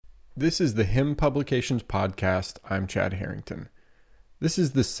This is the Hymn Publications Podcast. I'm Chad Harrington. This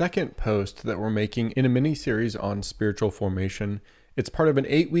is the second post that we're making in a mini-series on spiritual formation. It's part of an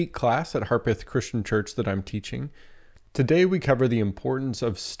 8-week class at Harpeth Christian Church that I'm teaching. Today we cover the importance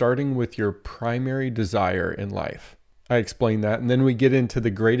of starting with your primary desire in life. I explain that, and then we get into the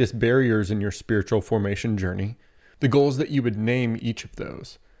greatest barriers in your spiritual formation journey, the goals that you would name each of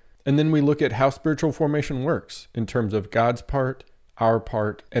those. And then we look at how spiritual formation works in terms of God's part, our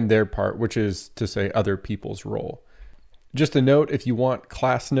part, and their part, which is to say other people's role. Just a note, if you want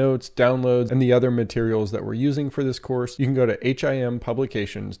class notes, downloads, and the other materials that we're using for this course, you can go to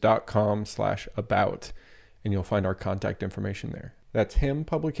himpublications.com/about, and you'll find our contact information there. That's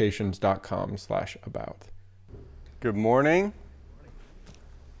himpublications.com/about. Good morning.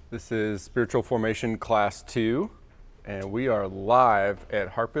 This is Spiritual Formation Class 2, and we are live at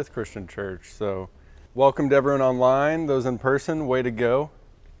Harpeth Christian Church. So welcome to everyone online, those in person, way to go.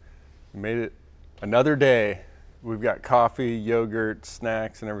 We made it another day. We've got coffee, yogurt,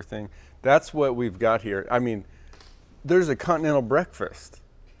 snacks, and everything. That's what we've got here. I mean, there's a continental breakfast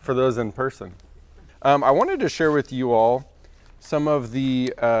for those in person. I wanted to share with you all some of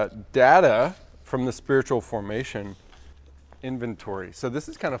the data from the spiritual formation inventory. So this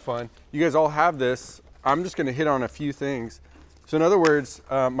is kind of fun. You guys all have this. I'm just going to hit on a few things. So in other words,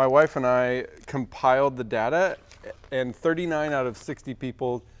 my wife and I compiled the data, and 39 out of 60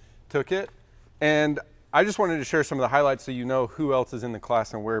 people took it. And I just wanted to share some of the highlights so you know who else is in the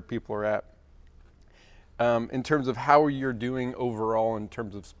class and where people are at. In terms of how you're doing overall in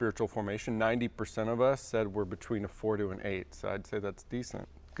terms of spiritual formation, 90% of us said we're between a 4 to an 8. So I'd say that's decent.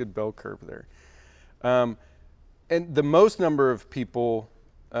 Good bell curve there. And the most number of people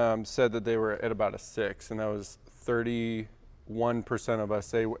said that they were at about a 6, and that was 31% of us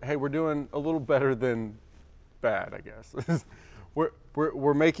say, hey, we're doing a little better than bad, I guess.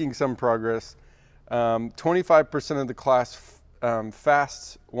 we're making some progress. 25% of the class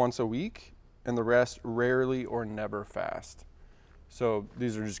fasts once a week, and the rest rarely or never fast. So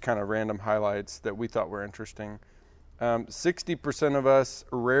these are just kind of random highlights that we thought were interesting. 60% of us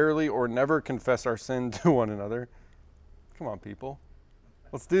rarely or never confess our sin to one another. Come on, people.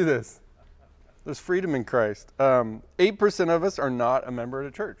 Let's do this. There's freedom in Christ. 8% of us are not a member at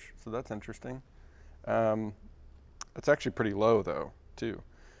a church, so that's interesting. That's actually pretty low, though, too.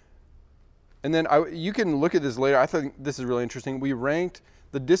 And then you can look at this later. I think this is really interesting. We ranked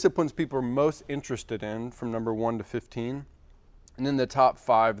the disciplines people are most interested in from number 1 to 15, and then the top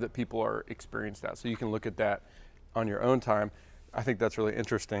 5 that people are experienced at. So you can look at that on your own time. I think that's really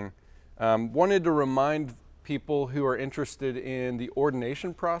interesting. Wanted to remind people who are interested in the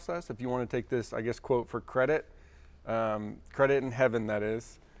ordination process, if you want to take this, I guess, quote for credit, credit in heaven, that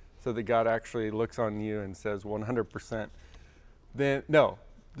is, so that God actually looks on you and says 100%. Then, no,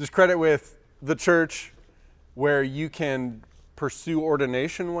 just credit with the church where you can pursue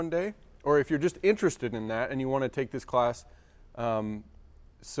ordination one day, or if you're just interested in that and you want to take this class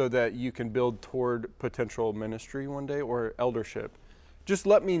so that you can build toward potential ministry one day or eldership, just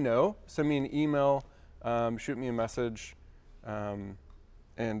let me know. Send me an email, shoot me a message, and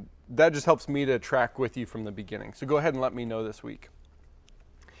that just helps me to track with you from the beginning. So go ahead and let me know this week.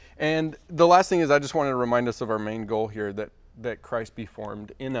 And the last thing is I just wanted to remind us of our main goal here, that Christ be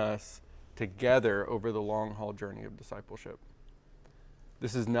formed in us together over the long haul journey of discipleship.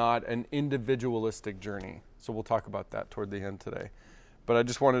 This is not an individualistic journey, so we'll talk about that toward the end today. But I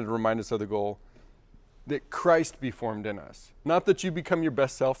just wanted to remind us of the goal, that Christ be formed in us. Not that you become your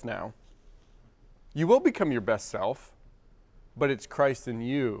best self now. You will become your best self, but it's Christ in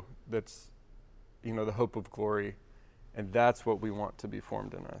you that's, the hope of glory, and that's what we want to be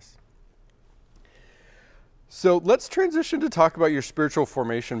formed in us. So let's transition to talk about your spiritual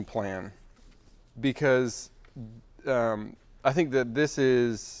formation plan, because I think that this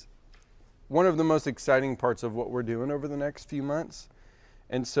is one of the most exciting parts of what we're doing over the next few months.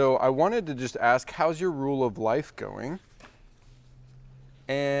 And so I wanted to just ask, how's your rule of life going?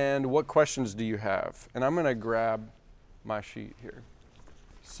 And what questions do you have? And I'm going to grab my sheet here.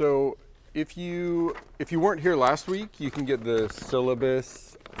 So if you weren't here last week, you can get the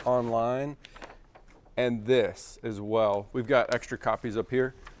syllabus online and this as well. We've got extra copies up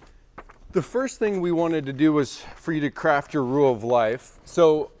here. The first thing we wanted to do was for you to craft your rule of life.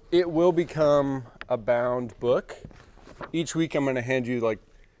 So it will become a bound book. Each week I'm going to hand you like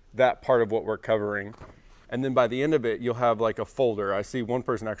that part of what we're covering. And then by the end of it, you'll have like a folder. I see one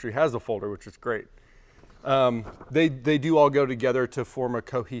person actually has a folder, which is great. They do all go together to form a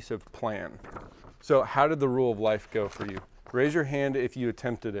cohesive plan. So how did the rule of life go for you? Raise your hand if you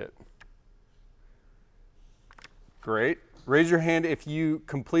attempted it. Great. Raise your hand if you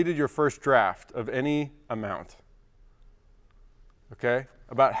completed your first draft of any amount. Okay,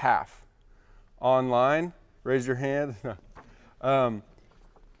 about half. Online, raise your hand.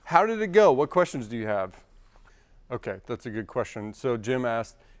 How did it go? What questions do you have? Okay, that's a good question. So Jim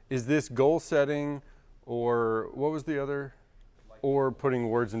asked, is this goal setting, or what was the other? Or putting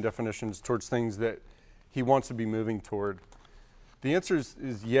words and definitions towards things that he wants to be moving toward? The answer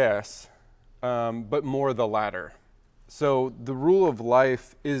is yes, but more the latter. So the rule of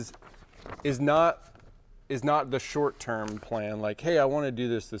life is not the short-term plan, like, hey, I want to do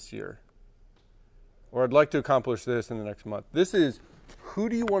this year, or I'd like to accomplish this in the next month. This is, who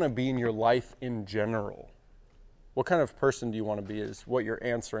do you want to be in your life in general? What kind of person do you want to be is what you're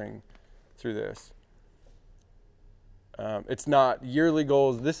answering through this. It's not yearly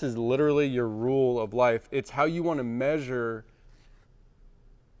goals. This is literally your rule of life. It's how you want to measure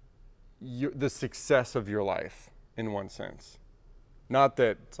the success of your life in one sense. Not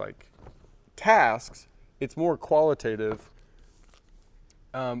that it's like tasks, it's more qualitative.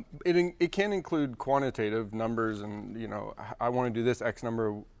 It can include quantitative numbers and, I want to do this X number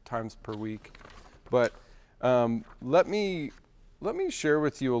of times per week. But let me share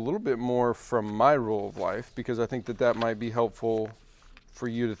with you a little bit more from my rule of life, because I think that might be helpful for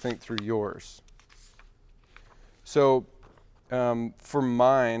you to think through yours. So for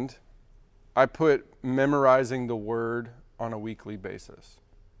mind, I put memorizing the word on a weekly basis.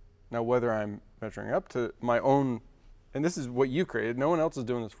 Now, whether I'm measuring up to my own, and this is what you created, no one else is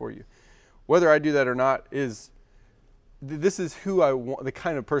doing this for you. Whether I do that or not this is who I want, the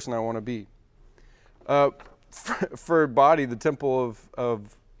kind of person I want to be. For body, the temple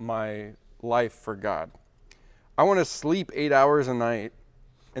of my life for God. I want to sleep 8 hours a night,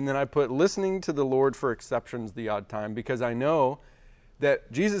 and then I put listening to the Lord for exceptions the odd time, because I know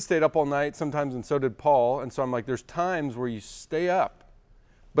that Jesus stayed up all night sometimes, and so did Paul, and so I'm like, there's times where you stay up.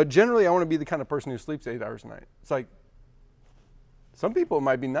 But generally, I want to be the kind of person who sleeps 8 hours a night. It's like, some people it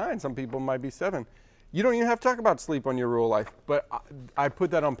might be 9, some people it might be 7. You don't even have to talk about sleep on your rule of life, but I put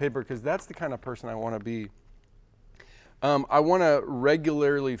that on paper because that's the kind of person I want to be. I want to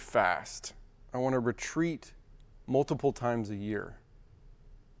regularly fast. I want to retreat multiple times a year,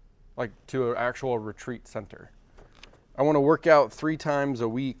 like to an actual retreat center. I want to work out 3 times a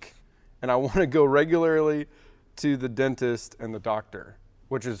week, and I want to go regularly to the dentist and the doctor,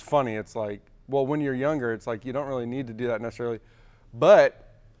 which is funny. It's like, well, when you're younger, it's like you don't really need to do that necessarily.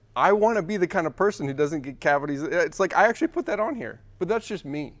 But I want to be the kind of person who doesn't get cavities. It's like I actually put that on here, but that's just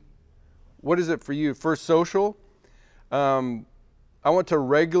me. What is it for you? For social, I want to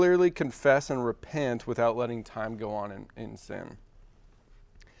regularly confess and repent without letting time go on in sin.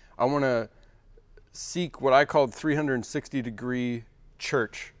 I want to seek what I called 360-degree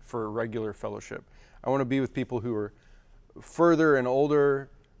church for regular fellowship. I want to be with people who are further and older,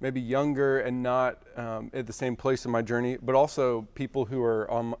 maybe younger and not at the same place in my journey, but also people who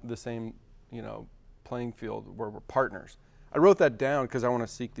are on the same, playing field where we're partners. I wrote that down because I want to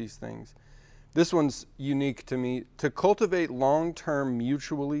seek these things. This one's unique to me: to cultivate long-term,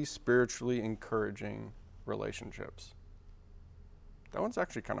 mutually, spiritually encouraging relationships. That one's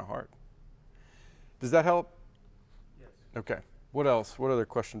actually kind of hard. Does that help? Yes. Okay. What else? What other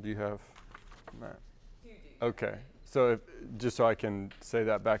question do you have, Matt? Okay. So just so I can say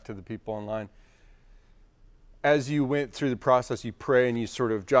that back to the people online. As you went through the process, you pray and you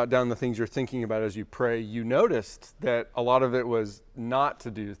sort of jot down the things you're thinking about as you pray. You noticed that a lot of it was not to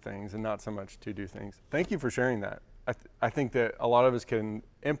do things and not so much to do things. Thank you for sharing that. I think that a lot of us can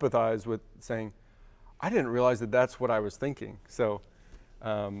empathize with saying, I didn't realize that that's what I was thinking. So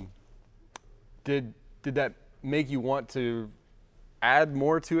did that make you want to add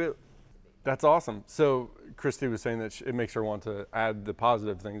more to it? That's awesome. So Christy was saying that it makes her want to add the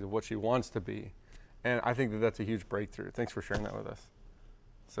positive things of what she wants to be. And I think that that's a huge breakthrough. Thanks for sharing that with us.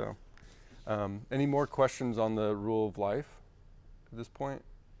 So any more questions on the rule of life at this point?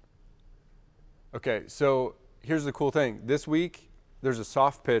 Okay, so here's the cool thing. This week, there's a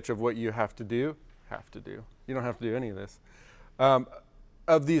soft pitch of what you have to do. You don't have to do any of this.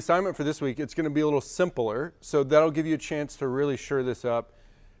 Of the assignment for this week, it's going to be a little simpler. So that'll give you a chance to really shore this up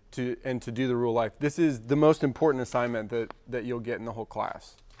and to do the rule of life. This is the most important assignment that you'll get in the whole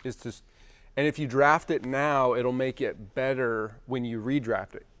class. And if you draft it now, it'll make it better when you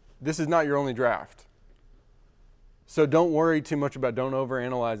redraft it. This is not your only draft. So don't worry too much about, don't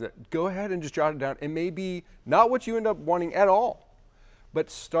overanalyze it. Go ahead and just jot it down. It may be not what you end up wanting at all, but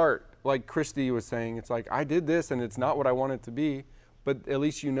start. Like Christy was saying, it's like, I did this and it's not what I want it to be, but at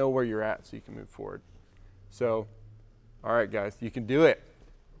least you know where you're at so you can move forward. So, all right, guys, you can do it.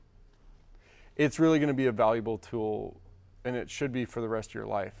 It's really going to be a valuable tool and it should be for the rest of your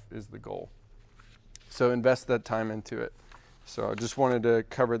life is the goal. So invest that time into it. So I just wanted to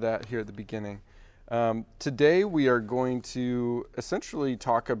cover that here at the beginning. Today we are going to essentially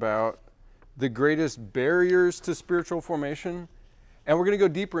talk about the greatest barriers to spiritual formation, and we're going to go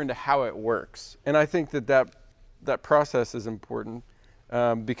deeper into how it works. And I think that process is important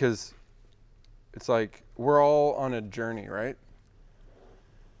because it's like we're all on a journey, right?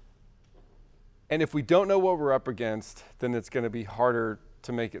 And if we don't know what we're up against, then it's going to be harder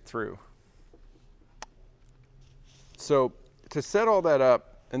to make it through. So to set all that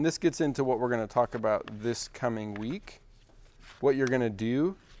up, and this gets into what we're going to talk about this coming week, what you're going to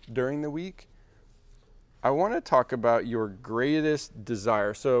do during the week, I want to talk about your greatest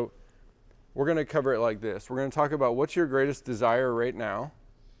desire. So we're going to cover it like this. We're going to talk about what's your greatest desire right now.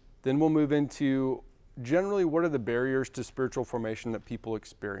 Then we'll move into generally what are the barriers to spiritual formation that people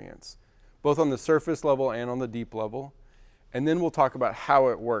experience, both on the surface level and on the deep level. And then we'll talk about how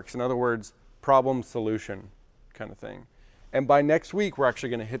it works. In other words, problem solution kind of thing. And by next week, we're actually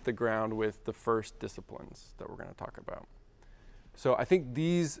going to hit the ground with the first disciplines that we're going to talk about. So I think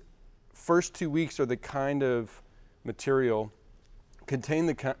these first 2 weeks are the kind of material, contain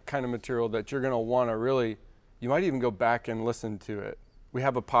the kind of material that you're going to want to really, you might even go back and listen to it. We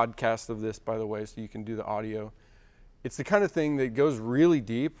have a podcast of this, by the way, so you can do the audio. It's the kind of thing that goes really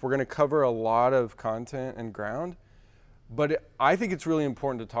deep. We're going to cover a lot of content and ground, but I think it's really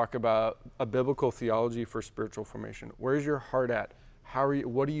important to talk about a biblical theology for spiritual formation. Where's your heart at?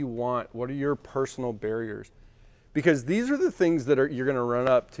 What do you want? What are your personal barriers? Because these are the things that you're going to run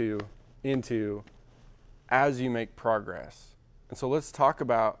into as you make progress. And so let's talk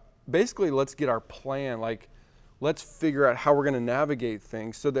about, basically let's get our plan, like let's figure out how we're going to navigate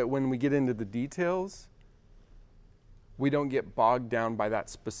things so that when we get into the details, we don't get bogged down by that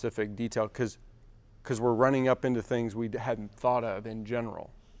specific detail because we're running up into things we hadn't thought of in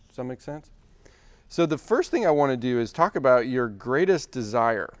general. Does that make sense? So the first thing I want to do is talk about your greatest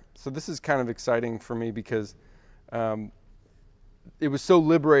desire. So this is kind of exciting for me because it was so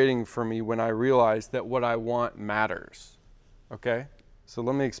liberating for me when I realized that what I want matters. Okay? So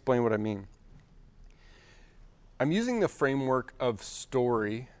let me explain what I mean. I'm using the framework of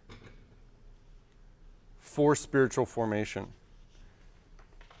story for spiritual formation.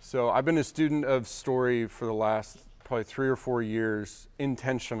 So I've been a student of story for the last probably 3 or 4 years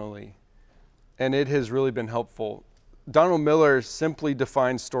intentionally, and it has really been helpful. Donald Miller simply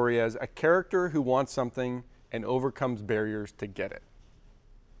defines story as a character who wants something and overcomes barriers to get it.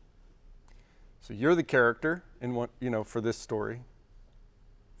 So you're the character in for this story,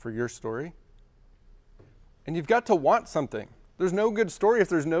 for your story, and you've got to want something. There's no good story if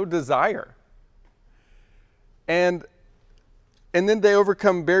there's no desire. And then they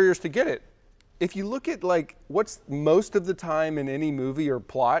overcome barriers to get it. If you look at like what's most of the time in any movie or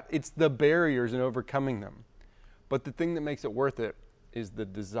plot, it's the barriers and overcoming them. But the thing that makes it worth it is the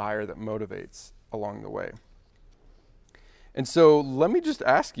desire that motivates along the way. And so let me just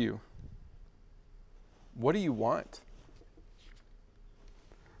ask you, what do you want?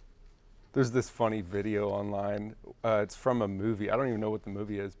 There's this funny video online. It's from a movie. I don't even know what the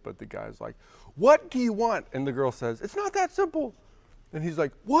movie is, but the guy's like, "What do you want?" And the girl says, "It's not that simple." And he's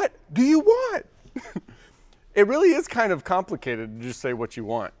like, "What do you want?" It really is kind of complicated to just say what you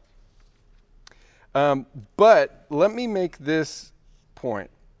want. But let me make this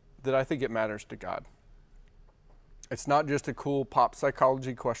point that I think it matters to God. It's not just a cool pop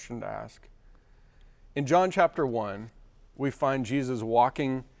psychology question to ask. In John chapter 1, we find Jesus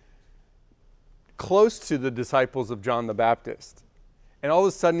walking close to the disciples of John the Baptist. And all of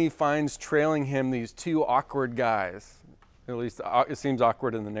a sudden he finds trailing him these 2 awkward guys. At least it seems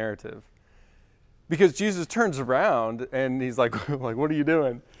awkward in the narrative. Because Jesus turns around and he's like, what are you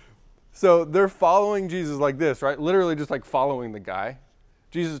doing? So they're following Jesus like this, right? Literally just like following the guy.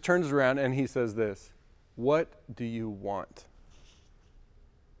 Jesus turns around and he says this, "What do you want?"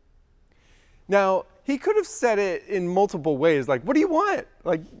 Now, he could have said it in multiple ways, like, "What do you want?"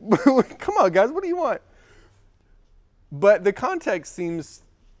 Like, come on, guys, what do you want? But the context seems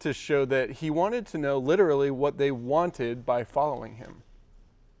to show that he wanted to know literally what they wanted by following him.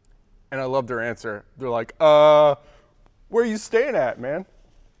 And I love their answer. They're like, where are you staying at, man?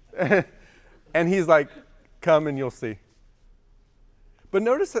 And he's like, "Come and you'll see." But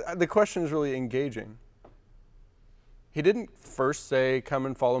notice that the question is really engaging. He didn't first say, "Come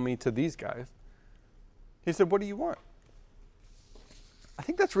and follow me" to these guys. He said, "What do you want?" I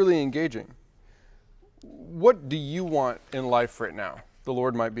think that's really engaging. What do you want in life right now? The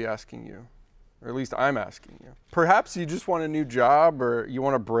Lord might be asking you, or at least I'm asking you. Perhaps you just want a new job, or you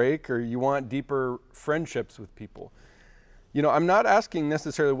want a break, or you want deeper friendships with people. I'm not asking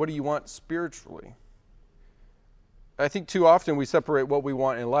necessarily what do you want spiritually. I think too often we separate what we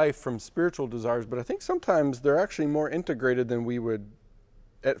want in life from spiritual desires, but I think sometimes they're actually more integrated than we would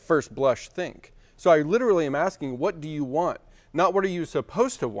at first blush think. So I literally am asking, what do you want? Not what are you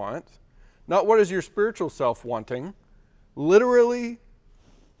supposed to want? Not what is your spiritual self wanting? Literally,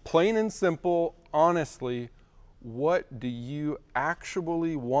 plain and simple, honestly, what do you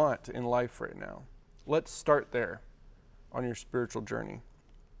actually want in life right now? Let's start there on your spiritual journey.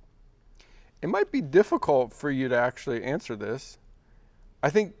 It might be difficult for you to actually answer this. I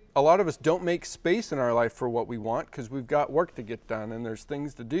think a lot of us don't make space in our life for what we want because we've got work to get done and there's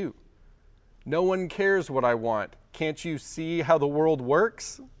things to do. No one cares what I want. Can't you see how the world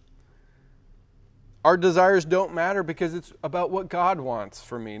works? Our desires don't matter because it's about what God wants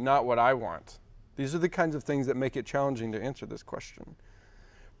for me, not what I want. These are the kinds of things that make it challenging to answer this question.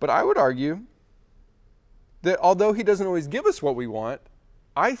 But I would argue that although he doesn't always give us what we want,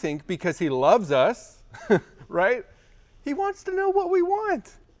 I think because he loves us, right? He wants to know what we want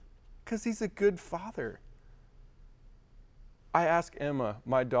because he's a good father. I ask Emma,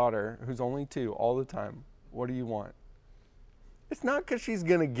 my daughter, who's only 2, all the time, what do you want? It's not because she's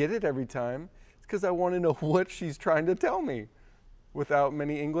going to get it every time. It's because I want to know what she's trying to tell me without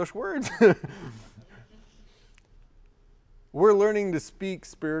many English words. We're learning to speak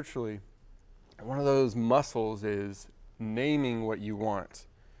spiritually. And one of those muscles is naming what you want.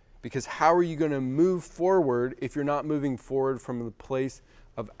 Because how are you going to move forward if you're not moving forward from the place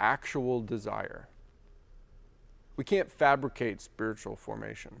of actual desire? We can't fabricate spiritual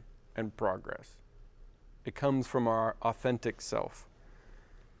formation and progress. It comes from our authentic self.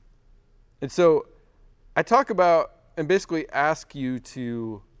 And so I talk about and basically ask you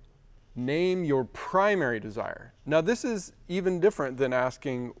to name your primary desire. Now this is even different than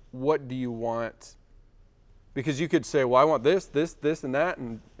asking, what do you want? Because you could say, well, I want this, this, this, and that.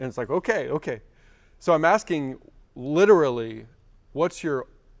 And it's like, okay. So I'm asking literally, what's your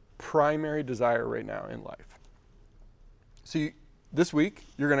primary desire right now in life? So this week,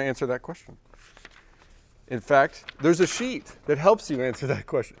 you're going to answer that question. In fact, there's a sheet that helps you answer that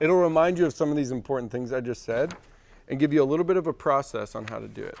question. It'll remind you of some of these important things I just said and give you a little bit of a process on how to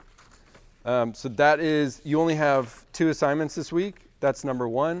do it. So that is, you only have 2 assignments this week. That's number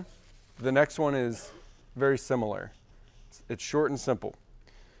 1. The next one is very similar. It's short and simple.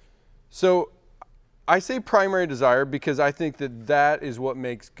 So I say primary desire because I think that is what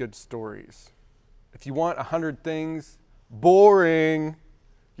makes good stories. If you want 100 things, boring.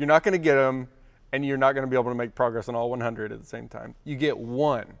 You're not going to get them, and you're not going to be able to make progress on all 100 at the same time. You get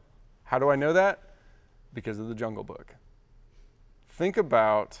 1. How do I know that? Because of the Jungle Book. Think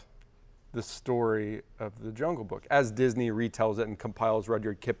about the story of the Jungle Book as Disney retells it and compiles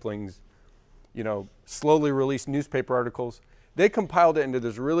Rudyard Kipling's slowly released newspaper articles. They compiled it into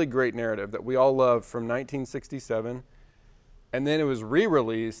this really great narrative that we all love from 1967. And then it was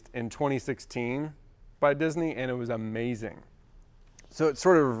re-released in 2016 by Disney, and it was amazing. So it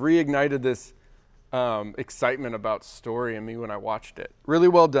sort of reignited this excitement about story in me when I watched it. Really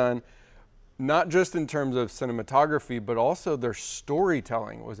well done, not just in terms of cinematography, but also their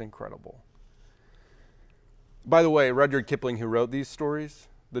storytelling was incredible. By the way, Rudyard Kipling, who wrote these stories,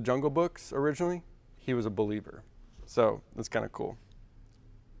 the Jungle Books originally, he was a believer. So that's kind of cool.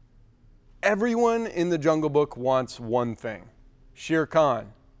 Everyone in the Jungle Book wants one thing. Shere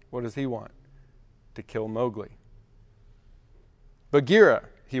Khan, what does he want? To kill Mowgli. Bagheera,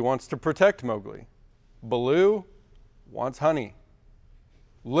 he wants to protect Mowgli. Baloo wants honey.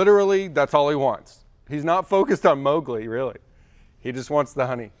 Literally, that's all he wants. He's not focused on Mowgli, really. He just wants the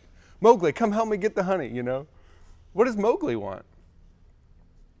honey. Mowgli, come help me get the honey, What does Mowgli want?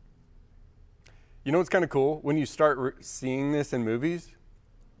 You know what's kind of cool? When you start seeing this in movies,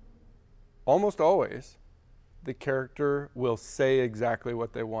 almost always, the character will say exactly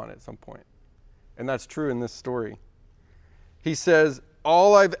what they want at some point. And that's true in this story. He says,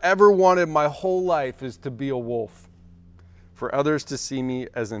 all I've ever wanted my whole life is to be a wolf, for others to see me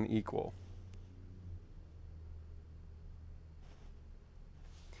as an equal.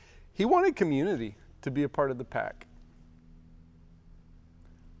 He wanted community, to be a part of the pack.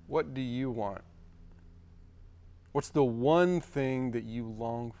 What do you want? What's the one thing that you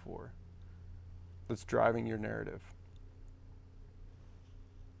long for that's driving your narrative?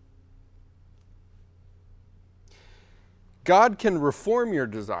 God can reform your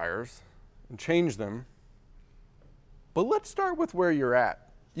desires and change them, but let's start with where you're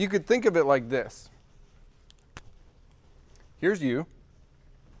at. You could think of it like this. Here's you.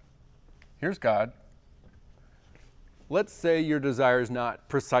 Here's God. Let's say your desire is not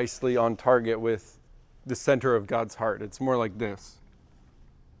precisely on target with the center of God's heart. It's more like this.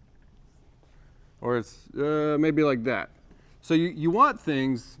 Or it's maybe like that. So you want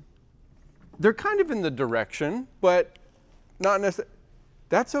things, they're kind of in the direction, but not necessarily.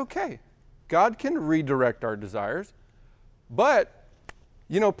 That's okay. God can redirect our desires. But,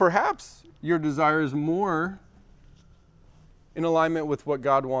 perhaps your desire is more in alignment with what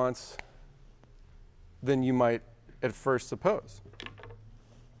God wants than you might at first suppose.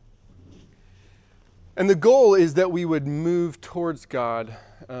 And the goal is that we would move towards God.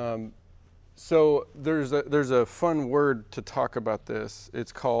 So there's a fun word to talk about this.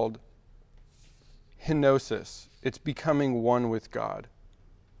 It's called henosis. It's becoming one with God.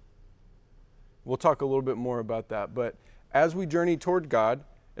 We'll talk a little bit more about that. But as we journey toward God,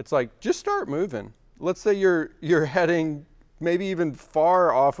 it's like, just start moving. Let's say you're heading maybe even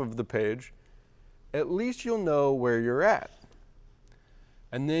far off of the page. At least you'll know where you're at.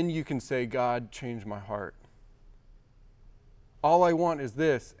 And then you can say, God, change my heart. All I want is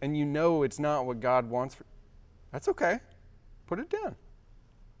this, and it's not what God wants. That's okay. Put it down.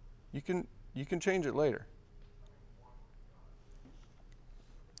 You can change it later.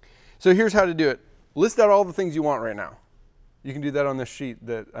 So here's how to do it. List out all the things you want right now. You can do that on this sheet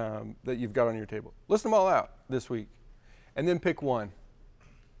that you've got on your table. List them all out this week. And then pick one.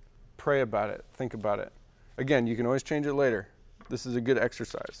 Pray about it. Think about it. Again, you can always change it later. This is a good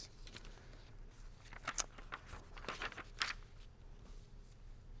exercise.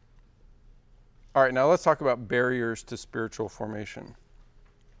 All right, now let's talk about barriers to spiritual formation.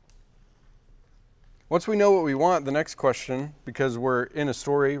 Once we know what we want, the next question, because we're in a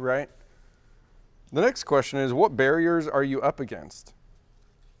story, right? The next question is, what barriers are you up against?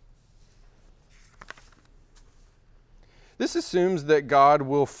 This assumes that God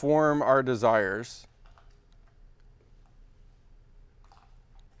will form our desires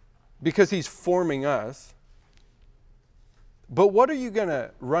because he's forming us. But what are you going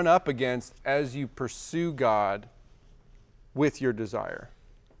to run up against as you pursue God with your desire?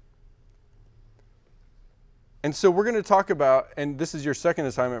 And so we're going to talk about, and this is your second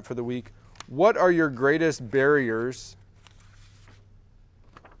assignment for the week, what are your greatest barriers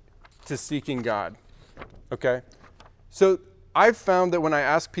to seeking God? Okay? So I've found that when I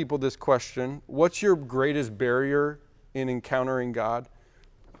ask people this question, what's your greatest barrier in encountering God?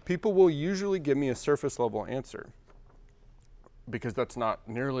 People will usually give me a surface level answer because that's not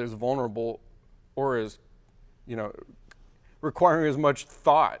nearly as vulnerable or as, requiring as much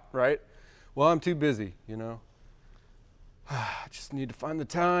thought, right? Well, I'm too busy, I just need to find the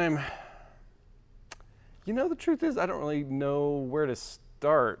time. The truth is I don't really know where to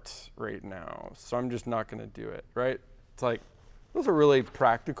start right now, so I'm just not going to do it, right? It's like, those are really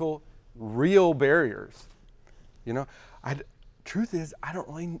practical, real barriers. Truth is, I don't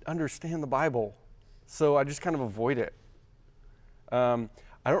really understand the Bible, so I just kind of avoid it. I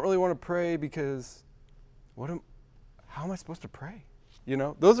don't really want to pray because how am I supposed to pray?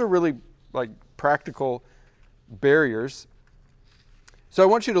 Those are really practical barriers. So I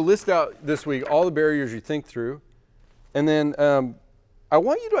want you to list out this week all the barriers you think through, and then I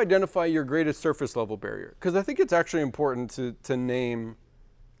want you to identify your greatest surface level barrier, because I think it's actually important to name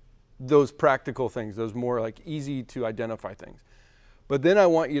those practical things, those more easy to identify things. But then I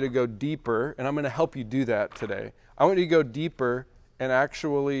want you to go deeper, and I'm going to help you do that today. I want you to go deeper and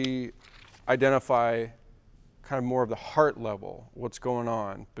actually identify kind of more of the heart level, what's going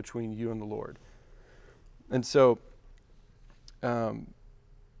on between you and the Lord. And so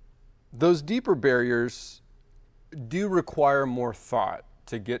those deeper barriers do require more thought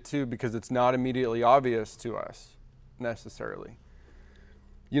to get to, because it's not immediately obvious to us necessarily.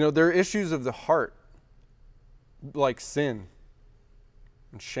 There are issues of the heart, like sin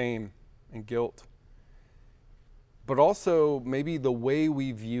and shame and guilt, but also maybe the way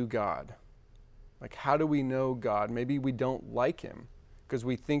we view God. How do we know God? Maybe we don't like him because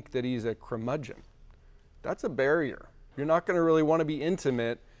we think that he's a curmudgeon. That's a barrier. You're not going to really want to be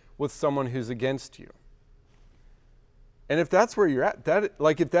intimate with someone who's against you. And if that's where you're at,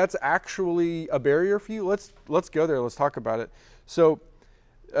 if that's actually a barrier for you, let's go there. Let's talk about it. So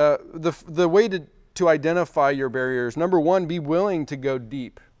the way to identify your barriers, number one, be willing to go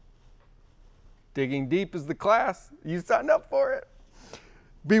deep. Digging deep is the class. You signed up for it.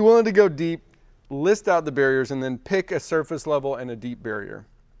 Be willing to go deep, list out the barriers, and then pick a surface level and a deep barrier.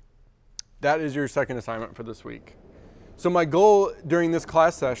 That is your second assignment for this week. So my goal during this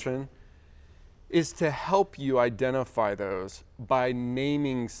class session is to help you identify those by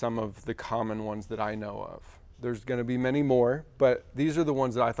naming some of the common ones that I know of. There's going to be many more, but these are the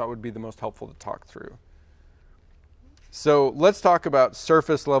ones that I thought would be the most helpful to talk through. So let's talk about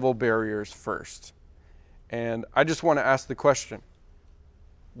surface level barriers first. And I just want to ask the question,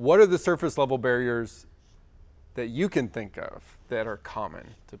 what are the surface level barriers that you can think of that are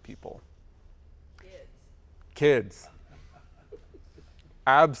common to people? Kids.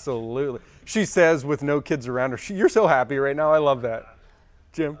 Absolutely. She says with no kids around her. You're so happy right now. I love that.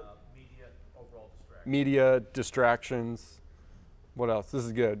 Jim? Media, overall distraction. Media, distractions. What else? This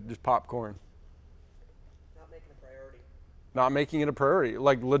is good. Just popcorn. Not making a priority. Not making it a priority.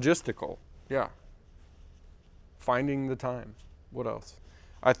 Like logistical. Yeah. Finding the time. What else?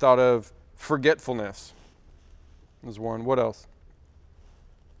 I thought of forgetfulness. There's one. What else?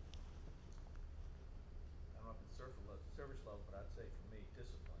 I don't know if it's surface level, but I'd say for me,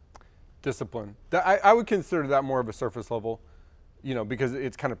 Discipline. discipline. I would consider that more of a surface level, because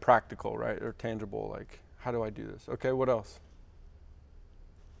it's kind of practical, right? Or tangible. Like, how do I do this? Okay, what else?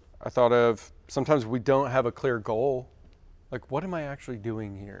 I thought of sometimes we don't have a clear goal. Like, what am I actually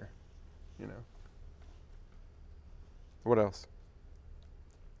doing here? What else?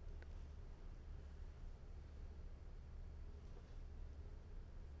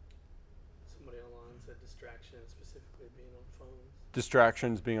 Somebody online said distraction, specifically being on phones.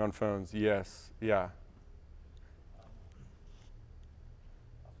 Distractions, being on phones. Yes. Yeah.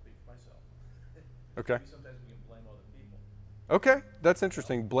 I'll speak for myself. Okay. Maybe sometimes we can blame other people. Okay, that's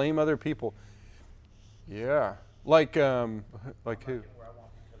interesting. Blame other people. Yeah. Like who? I'm not getting where I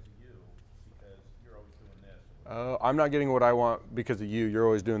want because of you, because you're always doing this. I'm not getting what I want because of you. You're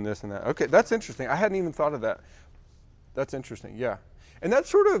always doing this and that. Okay, that's interesting. I hadn't even thought of that. That's interesting. Yeah. And that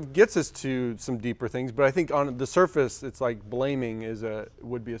sort of gets us to some deeper things, but I think on the surface, it's like blaming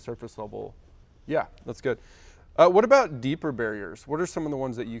would be a surface level. Yeah, that's good. What about deeper barriers? What are some of the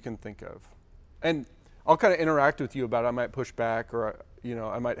ones that you can think of? And I'll kind of interact with you about it. I might push back or,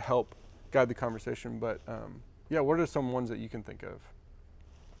 I might help guide the conversation. But, what are some ones that you can think of?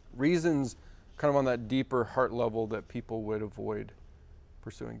 Reasons kind of on that deeper heart level that people would avoid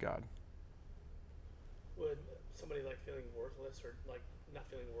pursuing God. Would somebody like feeling worthless or like not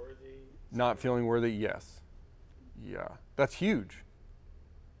feeling worthy? Not feeling worthy, yes. Yeah, that's huge.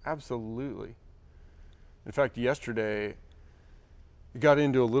 Absolutely. In fact, yesterday, we got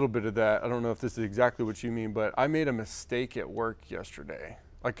into a little bit of that. I don't know if this is exactly what you mean, but I made a mistake at work yesterday,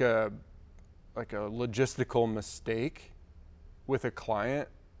 like a logistical mistake with a client,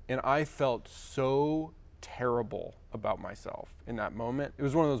 and I felt so terrible about myself in that moment. It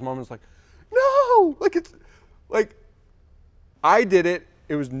was one of those moments like, no, I did it.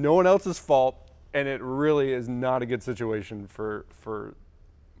 It was no one else's fault, and it really is not a good situation for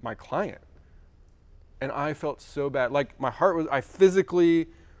my client. And I felt so bad. Like I physically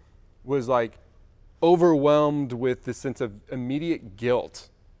was like overwhelmed with this sense of immediate guilt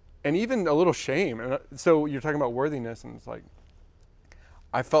and even a little shame. And so you're talking about worthiness, and it's like,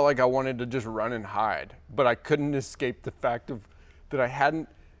 I felt like I wanted to just run and hide, but I couldn't escape the fact that I hadn't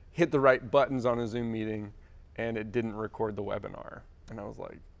hit the right buttons on a Zoom meeting and it didn't record the webinar. And I was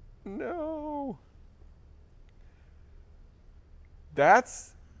like, no.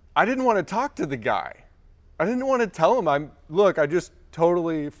 I didn't want to talk to the guy. I didn't want to tell him, I just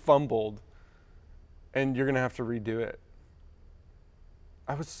totally fumbled and you're going to have to redo it.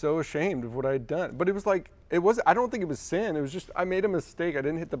 I was so ashamed of what I had done. But I don't think it was sin. It was just, I made a mistake. I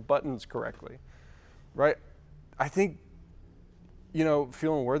didn't hit the buttons correctly, right? I think,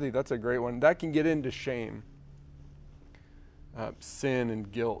 feeling worthy, that's a great one. That can get into shame, sin and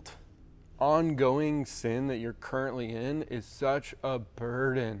guilt. Ongoing sin that you're currently in is such a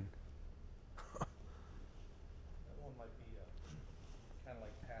burden. That one might be kind of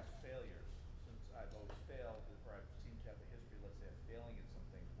like past failures. Since I've always failed, or I seem to have a history, let's say, of failing at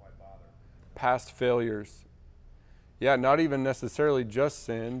something, why bother? Past failures. Yeah, not even necessarily just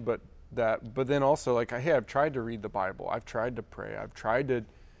sin, but then also like, hey, I've tried to read the Bible. I've tried to pray. I've tried to,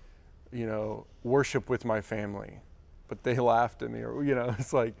 worship with my family, but they laughed at me, or,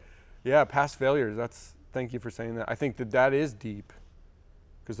 it's like, yeah, past failures. Thank you for saying that. I think that is deep,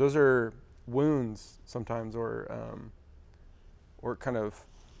 because those are wounds sometimes, or kind of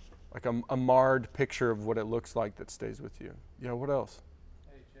like a marred picture of what it looks like that stays with you. Yeah, what else?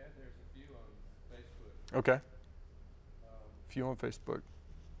 Hey, Chad, there's a few on Facebook. Okay. Few on Facebook.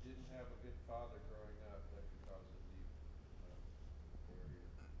 Didn't have a good father growing up. That could cause a deep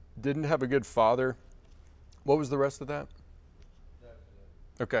barrier. Didn't have a good father. What was the rest of that? That's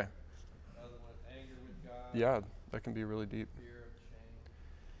it. Okay. Another one, anger with God. Yeah, that can be really deep. Fear of change.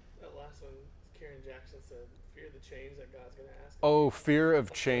 That last one, Karen Jackson said, fear the change that God's going to ask. Oh, fear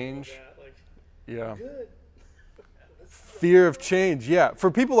of change. Yeah. Good. Fear of change. Yeah.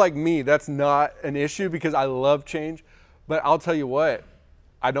 For people like me, that's not an issue because I love change. But I'll tell you what,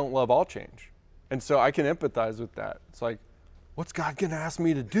 I don't love all change. And so I can empathize with that. It's like, what's God going to ask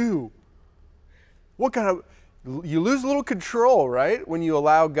me to do? What kind of, you lose a little control, right? When you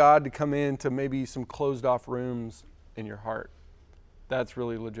allow God to come into maybe some closed off rooms in your heart. That's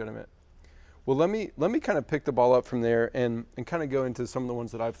really legitimate. Well, let me kind of pick the ball up from there and kind of go into some of the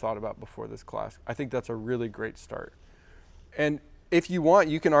ones that I've thought about before this class. I think that's a really great start. And if you want,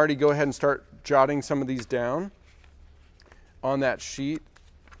 you can already go ahead and start jotting some of these down on that sheet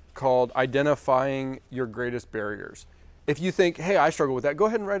called Identifying Your Greatest Barriers. If you think, hey, I struggle with that, go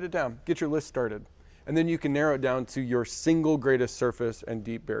ahead and write it down. Get your list started. And then you can narrow it down to your single greatest surface and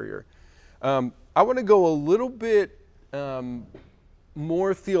deep barrier. I want to go a little bit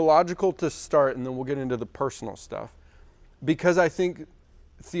more theological to start, and then we'll get into the personal stuff. Because I think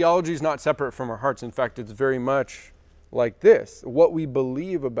theology is not separate from our hearts. In fact, it's very much like this. What we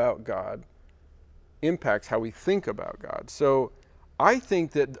believe about God impacts how we think about God. So I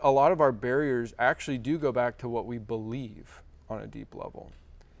think that a lot of our barriers actually do go back to what we believe on a deep level.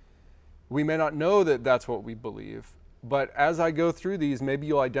 We may not know that that's what we believe, but as I go through these, maybe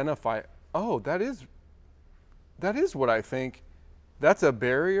you'll identify, oh, that is what I think. That's a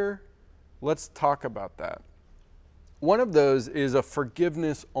barrier. Let's talk about that. One of those is a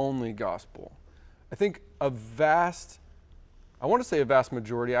forgiveness-only gospel. I think I want to say a vast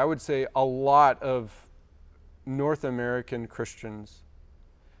majority, I would say a lot of North American Christians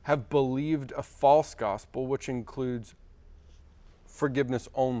have believed a false gospel, which includes forgiveness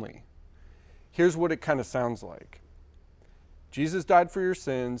only. Here's what it kind of sounds like. Jesus died for your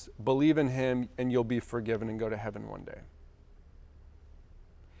sins, believe in him, and you'll be forgiven and go to heaven one day.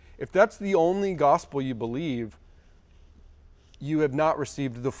 If that's the only gospel you believe, you have not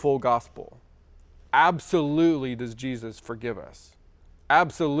received the full gospel. Absolutely does Jesus forgive us.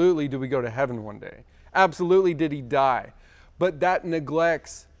 Absolutely do we go to heaven one day. Absolutely did he die. But that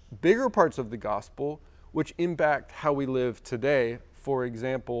neglects bigger parts of the gospel which impact how we live today. For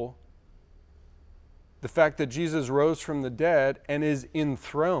example, the fact that Jesus rose from the dead and is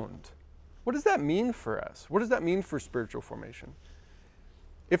enthroned. What does that mean for us? What does that mean for spiritual formation?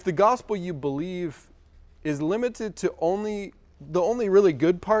 If the gospel you believe is limited to the only really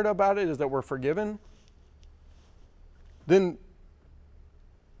good part about it is that we're forgiven, then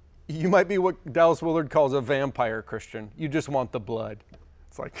you might be what Dallas Willard calls a vampire Christian. You just want the blood.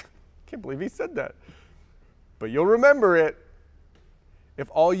 It's like, I can't believe he said that. But you'll remember it. If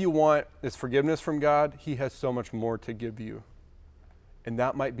all you want is forgiveness from God, he has so much more to give you. And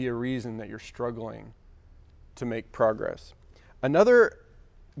that might be a reason that you're struggling to make progress. Another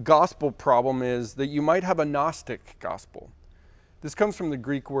gospel problem is that you might have a Gnostic gospel. This comes from the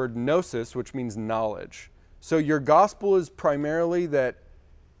Greek word gnosis, which means knowledge. So your gospel is primarily that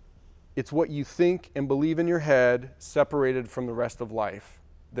it's what you think and believe in your head, separated from the rest of life,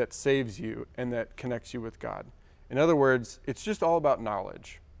 that saves you and that connects you with God. In other words, it's just all about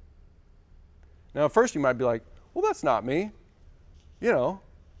knowledge. Now, at first you might be like, well, that's not me. You know,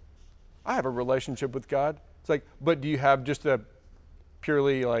 I have a relationship with God. It's like, but do you have just a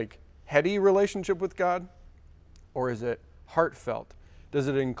purely like heady relationship with God? Or is it heartfelt? Does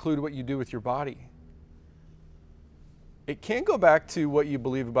it include what you do with your body? It can go back to what you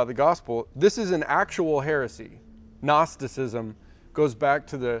believe about the gospel. This is an actual heresy. Gnosticism goes back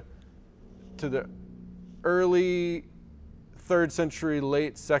to the early 3rd century,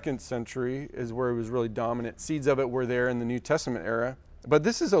 late 2nd century is where it was really dominant. Seeds of it were there in the New Testament era. But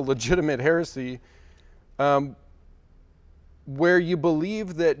this is a legitimate heresy where you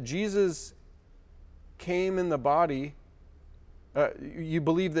believe that Jesus came in the body. You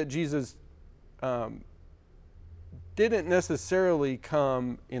believe that Jesus didn't necessarily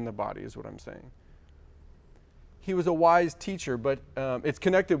come in the body, is what I'm saying. He was a wise teacher, but it's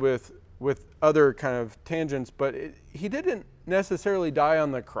connected with other kind of tangents, but he didn't necessarily die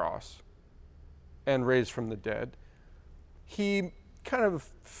on the cross and raised from the dead. He kind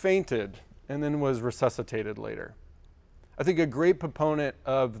of fainted and then was resuscitated later. I think a great proponent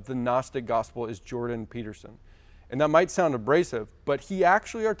of the Gnostic gospel is Jordan Peterson. And that might sound abrasive, but he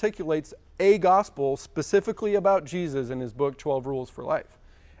actually articulates a gospel specifically about Jesus in his book, 12 Rules for Life.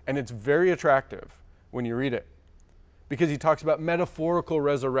 And it's very attractive when you read it, because he talks about metaphorical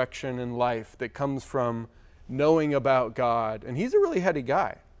resurrection and life that comes from knowing about God. And he's a really heady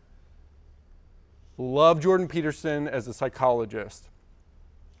guy. Love Jordan Peterson as a psychologist.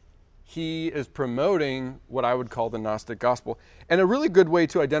 He is promoting what I would call the Gnostic gospel. And a really good way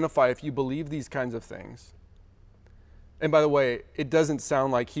to identify if you believe these kinds of things. And by the way, it doesn't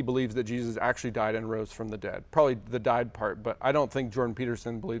sound like he believes that Jesus actually died and rose from the dead. Probably the died part, but I don't think Jordan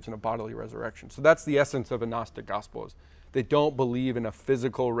Peterson believes in a bodily resurrection. So that's the essence of a Gnostic gospel, is they don't believe in a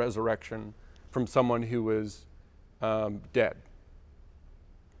physical resurrection from someone who was dead.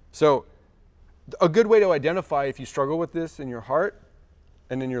 So a good way to identify if you struggle with this in your heart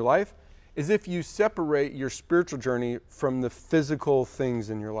and in your life is if you separate your spiritual journey from the physical things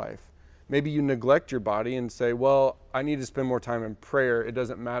in your life. Maybe you neglect your body and say, well, I need to spend more time in prayer. It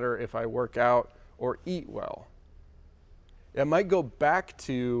doesn't matter if I work out or eat well. It might go back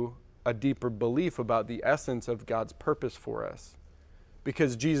to a deeper belief about the essence of God's purpose for us.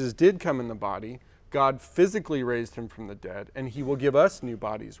 Because Jesus did come in the body, God physically raised him from the dead, and he will give us new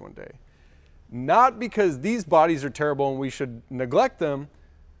bodies one day. Not because these bodies are terrible and we should neglect them,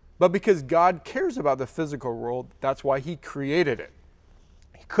 but because God cares about the physical world. That's why he created it.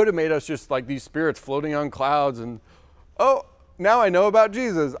 He could have made us just like these spirits floating on clouds and, oh, now I know about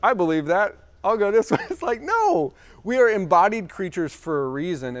Jesus. I believe that. I'll go this way. It's like, no, we are embodied creatures for a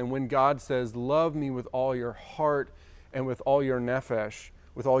reason. And when God says, love me with all your heart and with all your nephesh,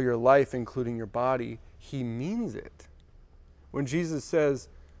 with all your life, including your body, he means it. When Jesus says,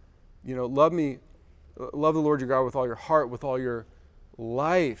 you know, love the Lord your God with all your heart, with all your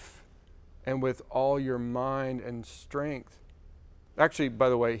life, and with all your mind and strength. Actually, by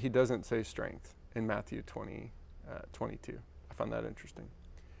the way, he doesn't say strength in Matthew 22. I found that interesting.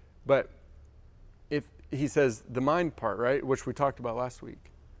 But if he says the mind part, right, which we talked about last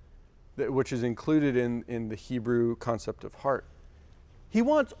week, which is included in the Hebrew concept of heart. He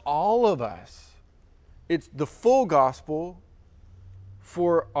wants all of us. It's the full gospel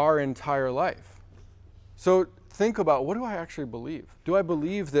for our entire life. So think about, what do I actually believe? Do I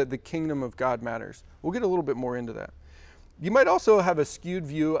believe that the kingdom of God matters? We'll get a little bit more into that. You might also have a skewed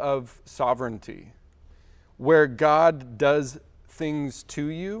view of sovereignty, where God does things to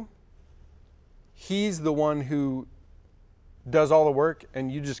you. He's the one who does all the work,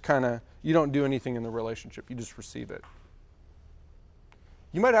 and you just you don't do anything in the relationship. You just receive it.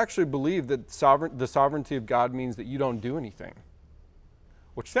 You might actually believe that the sovereignty of God means that you don't do anything,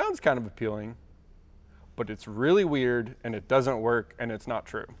 which sounds kind of appealing, but it's really weird, and it doesn't work, and it's not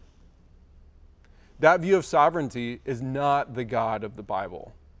true. That view of sovereignty is not the God of the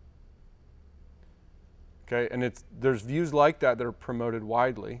Bible. Okay, and there's views like that are promoted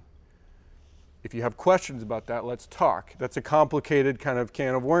widely. If you have questions about that, let's talk. That's a complicated kind of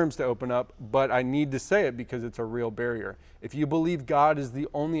can of worms to open up, but I need to say it because it's a real barrier. If you believe God is the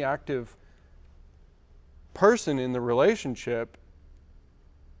only active person in the relationship,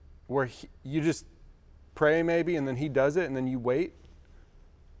 where you just pray maybe and then he does it and then you wait,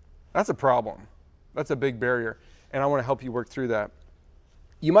 that's a problem. That's a big barrier, and I want to help you work through that.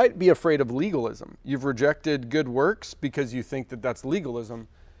 You might be afraid of legalism. You've rejected good works because you think that that's legalism.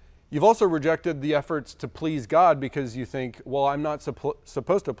 You've also rejected the efforts to please God because you think, well, I'm not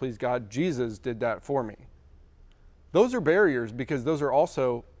supposed to please God. Jesus did that for me. Those are barriers because those are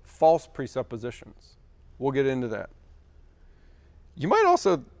also false presuppositions. We'll get into that. You might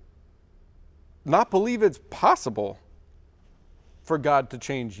also not believe it's possible for God to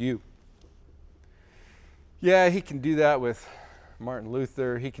change you. Yeah, he can do that with Martin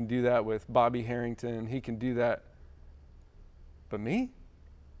Luther. He can do that with Bobby Harrington. He can do that. But me?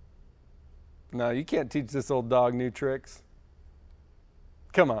 No, you can't teach this old dog new tricks.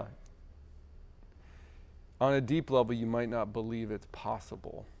 Come on. On a deep level, you might not believe it's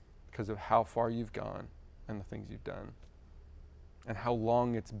possible because of how far you've gone and the things you've done and how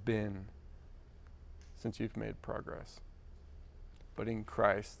long it's been since you've made progress. But in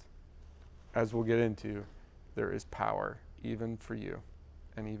Christ, as we'll get into, there is power even for you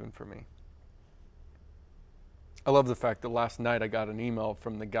and even for me. I love the fact that last night I got an email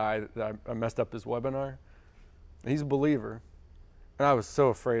from the guy that I messed up his webinar. He's a believer. And I was so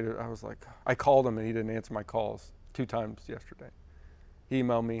afraid. I was like, I called him and he didn't answer my calls 2 times yesterday. He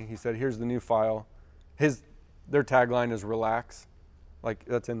emailed me. He said, here's the new file. Their tagline is relax. Like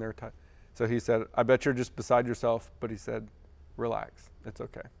that's in their tag. So he said, I bet you're just beside yourself. But he said, relax. It's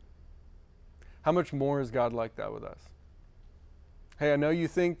okay. How much more is God like that with us? Hey, I know you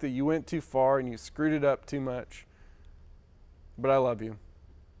think that you went too far and you screwed it up too much. But I love you.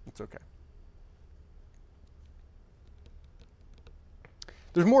 It's okay.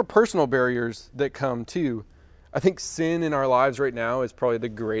 There's more personal barriers that come too. I think sin in our lives right now is probably the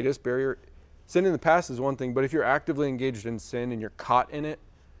greatest barrier. Sin in the past is one thing, but if you're actively engaged in sin and you're caught in it,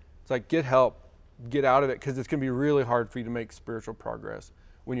 it's like get help, get out of it, because it's going to be really hard for you to make spiritual progress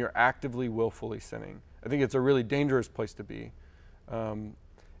when you're actively, willfully sinning. I think it's a really dangerous place to be. And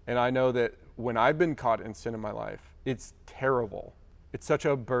I know that when I've been caught in sin in my life, it's terrible. It's such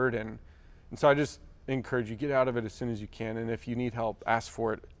a burden. And so I just encourage you, get out of it as soon as you can. And if you need help, ask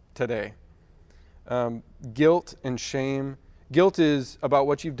for it today. Guilt and shame Guilt is about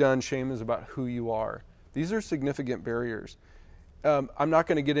what you've done. Shame is about who you are. These are significant barriers. I'm not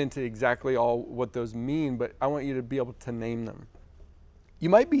going to get into exactly all what those mean, but I want you to be able to name them. You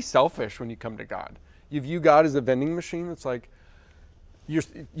might be selfish when you come to God. You view God as a vending machine. It's like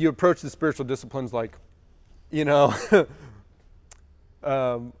you approach the spiritual disciplines like,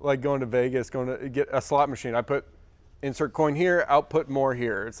 like going to Vegas, going to get a slot machine. I put insert coin here, output more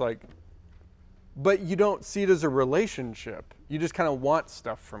here. It's like, but you don't see it as a relationship. You just kind of want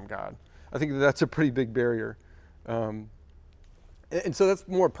stuff from God. I think that's a pretty big barrier. And so that's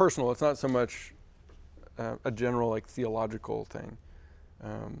more personal. It's not so much a general like theological thing.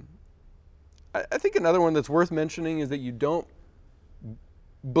 I think another one that's worth mentioning is that you don't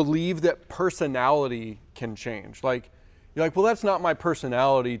believe that personality can change. Like, you're like, well, that's not my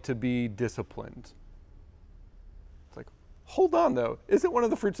personality to be disciplined. It's like, hold on though. Isn't one of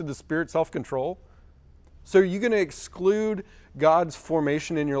the fruits of the Spirit self-control? So are you going to exclude God's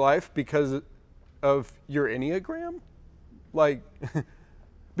formation in your life because of your Enneagram? Like,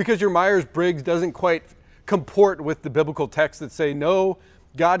 because your Myers-Briggs doesn't quite comport with the biblical texts that say, no,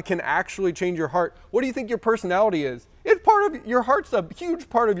 God can actually change your heart. What do you think your personality is? It's part of your heart's a huge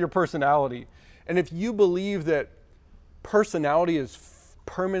part of your personality. And if you believe that personality is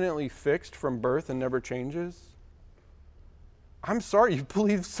permanently fixed from birth and never changes, I'm sorry, you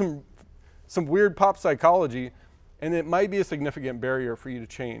believe some weird pop psychology, and it might be a significant barrier for you to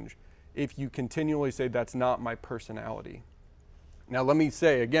change if you continually say that's not my personality. Now, let me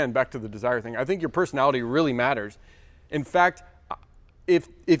say, again, back to the desire thing, I think your personality really matters. In fact, if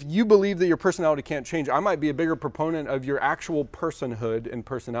you believe that your personality can't change, I might be a bigger proponent of your actual personhood and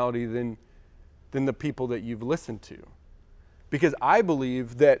personality than the people that you've listened to. Because I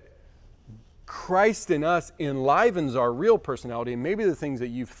believe that Christ in us enlivens our real personality, and maybe the things that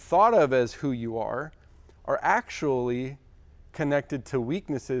you've thought of as who you are actually connected to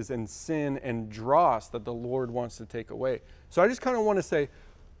weaknesses and sin and dross that the Lord wants to take away. So I just kind of want to say,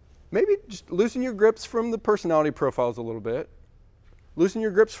 maybe just loosen your grips from the personality profiles a little bit. Loosen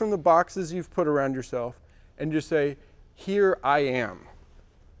your grips from the boxes you've put around yourself and just say, here I am,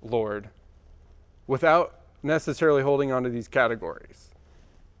 Lord, without necessarily holding on to these categories.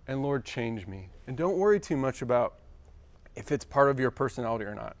 And Lord, change me. And don't worry too much about if it's part of your personality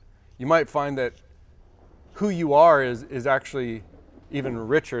or not. You might find that who you are is actually even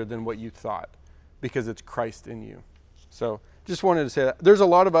richer than what you thought because it's Christ in you. So just wanted to say that. There's a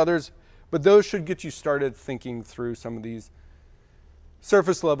lot of others, but those should get you started thinking through some of these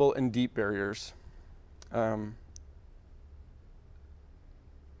surface level and deep barriers.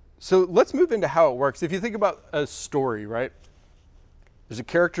 So let's move into how it works. If you think about a story, right? There's a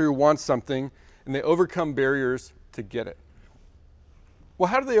character who wants something, and they overcome barriers to get it. Well,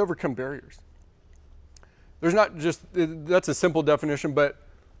 how do they overcome barriers? There's not just, that's a simple definition, but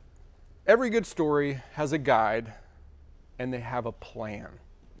every good story has a guide, and they have a plan.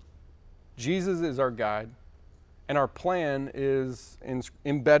 Jesus is our guide, and our plan is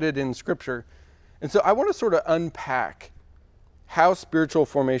embedded in Scripture. And so I want to sort of unpack how spiritual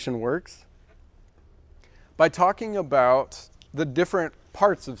formation works by talking about the different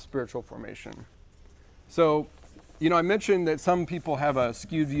parts of spiritual formation. So, I mentioned that some people have a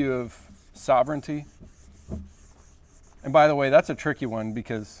skewed view of sovereignty. And by the way, that's a tricky one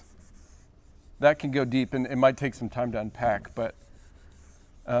because that can go deep and it might take some time to unpack, but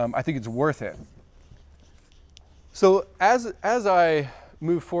I think it's worth it. So as I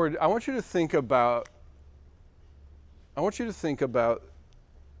move forward, I want you to think about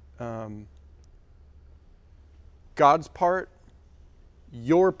God's part,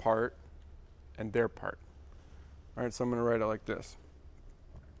 your part, and their part. All right, so I'm going to write it like this.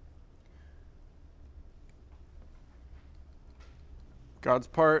 God's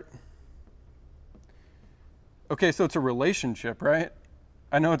part. Okay, so it's a relationship, right?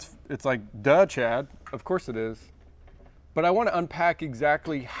 I know it's like, duh, Chad. Of course it is. But I want to unpack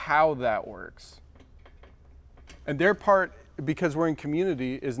exactly how that works. And their part, because we're in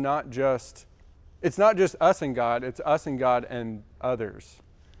community, it's not just us and God, it's us and God and others.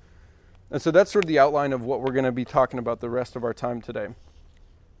 And so that's sort of the outline of what we're going to be talking about the rest of our time today.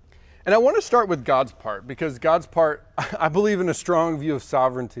 And I want to start with God's part, because God's part, I believe in a strong view of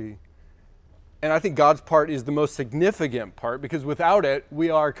sovereignty. And I think God's part is the most significant part, because without it, we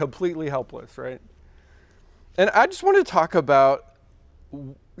are completely helpless, right? And I just want to talk about,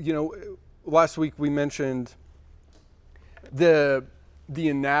 last week we mentioned the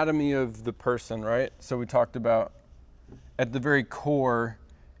anatomy of the person, right? So we talked about at the very core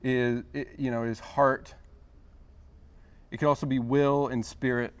is heart. It could also be will and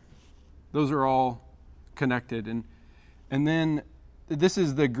spirit. Those are all connected. And And then this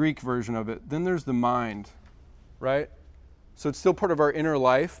is the Greek version of it. Then there's the mind, right? So it's still part of our inner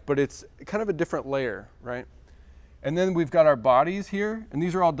life, but it's kind of a different layer, right? And then we've got our bodies here, and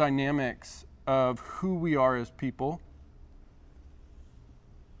these are all dynamics of who we are as people.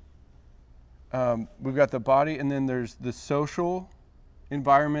 We've got the body, and then there's the social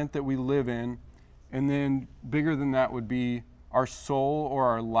environment that we live in, and then bigger than that would be our soul or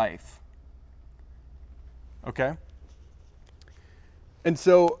our life. Okay? And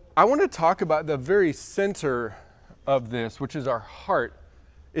so I want to talk about the very center of this, which is our heart.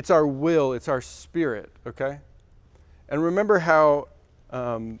 It's our will, it's our spirit, okay? And remember how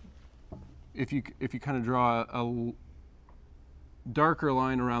if you kind of draw a darker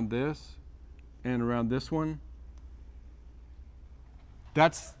line around this and around this one,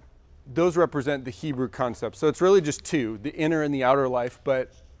 those represent the Hebrew concept. So it's really just two, the inner and the outer life,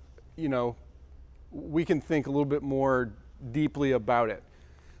 but we can think a little bit more deeply about it.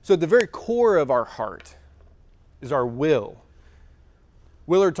 So at the very core of our heart is our will.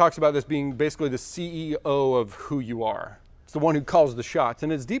 Willard talks about this being basically the CEO of who you are. It's the one who calls the shots,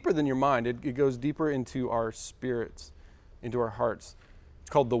 and it's deeper than your mind. It goes deeper into our spirits, into our hearts. It's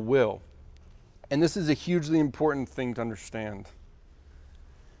called the will. And this is a hugely important thing to understand.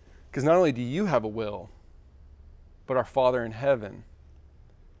 Because not only do you have a will, but our Father in heaven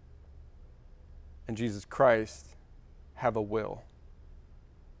and Jesus Christ have a will.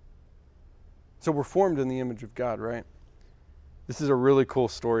 So we're formed in the image of God, right? This is a really cool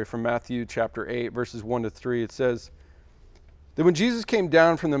story from Matthew chapter 8, verses 1 to 3. It says that when Jesus came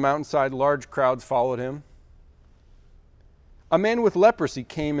down from the mountainside, large crowds followed him. A man with leprosy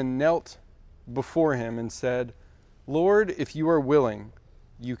came and knelt before him and said, "Lord, if you are willing,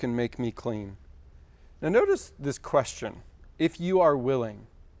 you can make me clean." Now notice this question, if you are willing.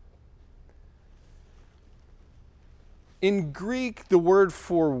 In Greek, the word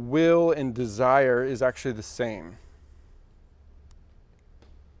for will and desire is actually the same.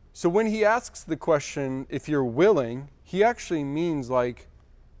 So when he asks the question, if you're willing, he actually means like,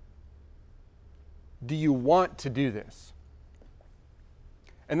 do you want to do this?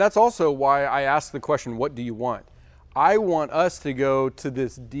 And that's also why I ask the question, what do you want? I want us to go to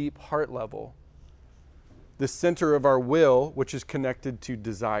this deep heart level, the center of our will, which is connected to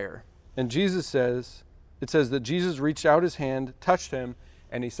desire. And it says that Jesus reached out his hand, touched him,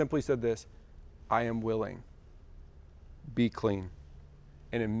 and he simply said this, "I am willing. Be clean."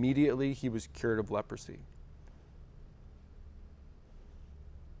 And immediately he was cured of leprosy.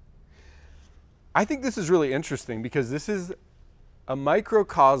 I think this is really interesting because this is a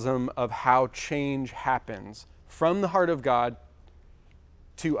microcosm of how change happens from the heart of God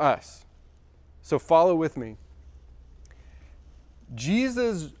to us. So follow with me.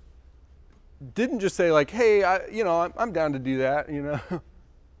 Jesus didn't just say like, "Hey, I'm down to do that,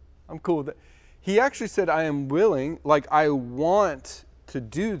 I'm cool with it." He actually said, "I am willing, like I want to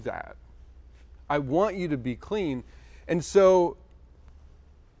do that. I want you to be clean." And so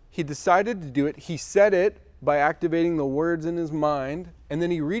he decided to do it. He said it by activating the words in his mind, and then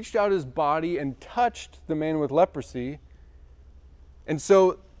he reached out his body and touched the man with leprosy. And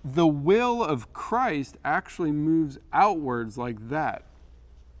so the will of Christ actually moves outwards like that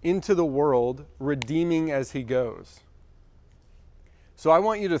into the world, redeeming as he goes. So I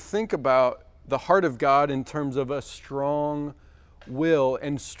want you to think about the heart of God in terms of a strong will,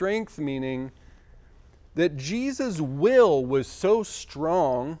 and strength meaning that Jesus' will was so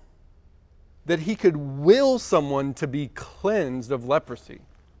strong that he could will someone to be cleansed of leprosy.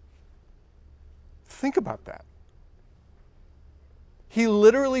 Think about that. He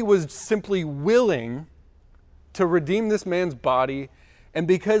literally was simply willing to redeem this man's body, and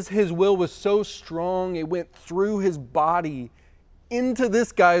because his will was so strong, it went through his body into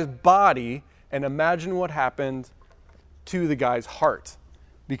this guy's body, and imagine what happened to the guy's heart,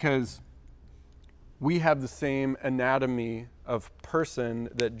 because we have the same anatomy of person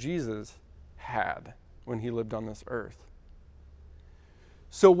that Jesus had when he lived on this earth.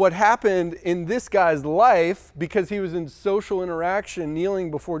 So what happened in this guy's life, because he was in social interaction,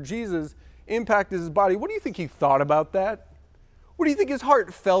 kneeling before Jesus, impacted his body. What do you think he thought about that? What do you think his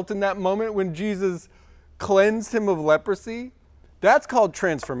heart felt in that moment when Jesus cleansed him of leprosy? That's called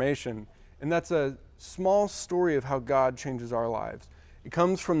transformation, and that's a small story of how God changes our lives. It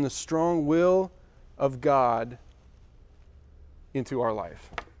comes from the strong will of God into our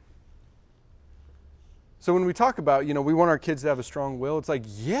life. So when we talk about, we want our kids to have a strong will, it's like,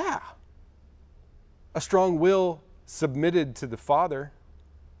 yeah, a strong will submitted to the Father.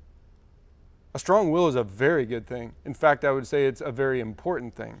 A strong will is a very good thing. In fact, I would say it's a very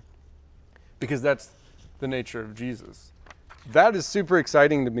important thing, because that's the nature of Jesus. that is super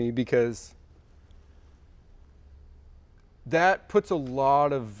exciting to me because that puts a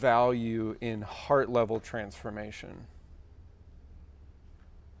lot of value in heart level transformation.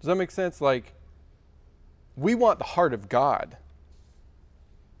 Does that make sense? Like, we want the heart of God.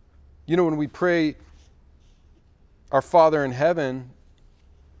 You know, when we pray, our Father in heaven,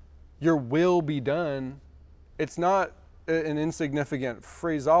 your will be done, it's not an insignificant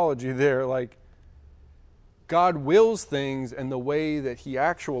phraseology there. Like, God wills things, and the way that he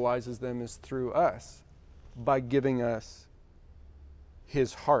actualizes them is through us, by giving us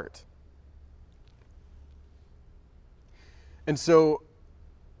his heart. And so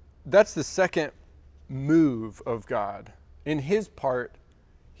that's the second move of God. In his part,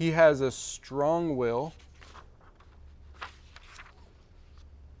 he has a strong will.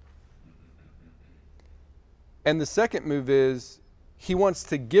 And the second move is he wants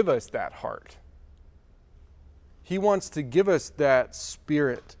to give us that heart. He wants to give us that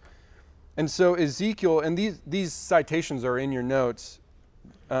spirit. And so Ezekiel, and these citations are in your notes.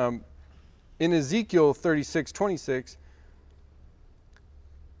 In Ezekiel 36:26,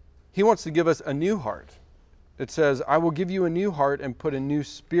 he wants to give us a new heart. It says, I will give you a new heart and put a new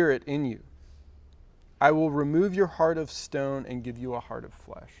spirit in you. I will remove your heart of stone and give you a heart of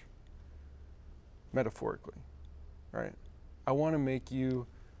flesh. Metaphorically, right? I want to make you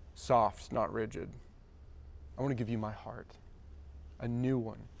soft, not rigid. I want to give you my heart, a new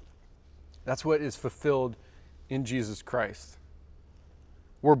one. That's what is fulfilled in Jesus Christ.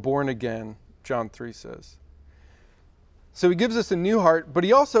 We're born again, John 3 says. So he gives us a new heart, but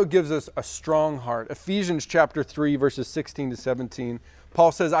he also gives us a strong heart. Ephesians chapter 3, verses 16 to 17.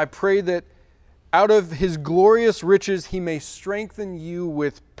 Paul says, I pray that out of his glorious riches he may strengthen you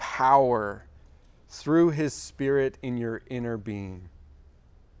with power through his Spirit in your inner being,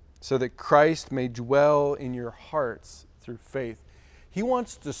 so that Christ may dwell in your hearts through faith. He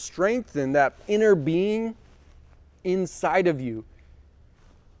wants to strengthen that inner being inside of you.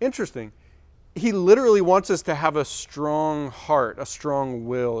 Interesting. He literally wants us to have a strong heart, a strong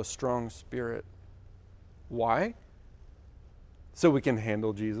will, a strong spirit. Why? So we can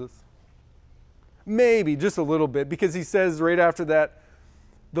handle Jesus? Maybe, just a little bit, because he says right after that,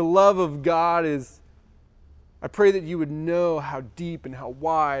 the love of God is, I pray that you would know how deep and how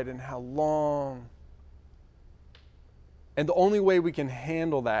wide and how long. And the only way we can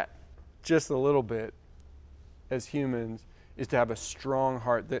handle that just a little bit as humans is to have a strong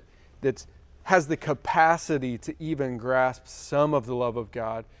heart that has the capacity to even grasp some of the love of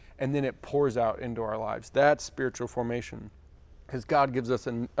God, and then it pours out into our lives. That's spiritual formation, because God gives us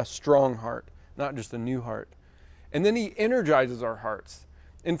a strong heart, not just a new heart. And then he energizes our hearts.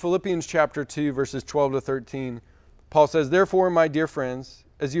 In Philippians chapter 2, verses 12 to 13, Paul says, therefore, my dear friends,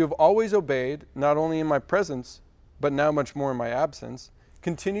 as you have always obeyed, not only in my presence, but now much more in my absence,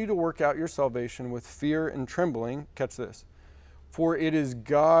 continue to work out your salvation with fear and trembling. Catch this. For it is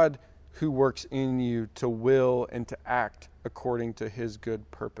God who works in you to will and to act according to his good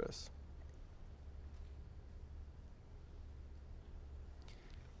purpose.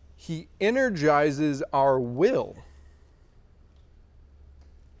 He energizes our will.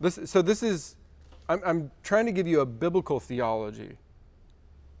 I'm trying to give you a biblical theology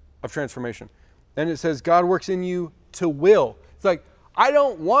of transformation. And it says God works in you to will. It's like, I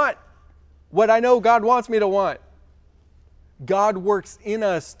don't want what I know God wants me to want. God works in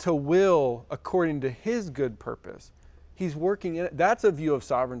us to will according to his good purpose. He's working in it. That's a view of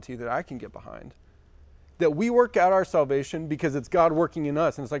sovereignty that I can get behind. That we work out our salvation because it's God working in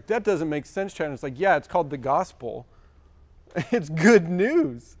us. And it's like, that doesn't make sense, Chad. And it's like, yeah, it's called the gospel. It's good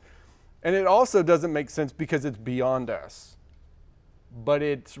news. And it also doesn't make sense because it's beyond us. But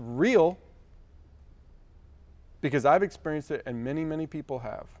it's real, because I've experienced it and many, many people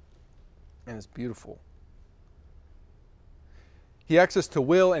have. And it's beautiful. He acts us to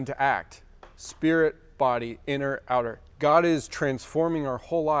will and to act. Spirit, body, inner, outer. God is transforming our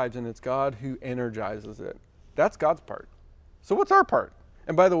whole lives, and it's God who energizes it. That's God's part. So what's our part?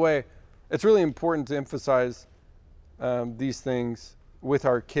 And by the way, it's really important to emphasize these things with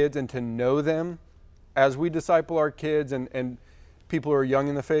our kids and to know them as we disciple our kids and people who are young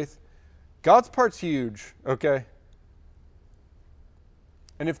in the faith. God's part's huge, okay?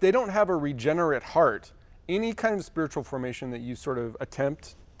 And if they don't have a regenerate heart, any kind of spiritual formation that you sort of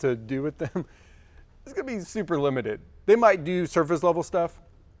attempt to do with them, it's going to be super limited. They might do surface level stuff,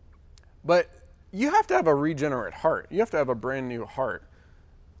 but you have to have a regenerate heart. You have to have a brand new heart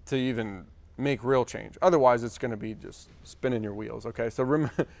to even make real change. Otherwise, it's going to be just spinning your wheels, okay? So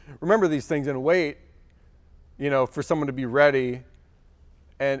remember these things and wait, for someone to be ready,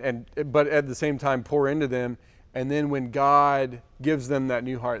 but at the same time pour into them And then when God gives them that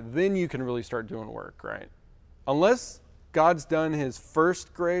new heart, then you can really start doing work, right? Unless God's done his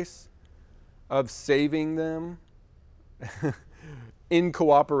first grace of saving them in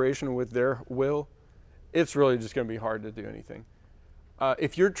cooperation with their will, it's really just going to be hard to do anything.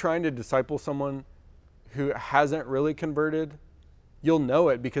 If you're trying to disciple someone who hasn't really converted, you'll know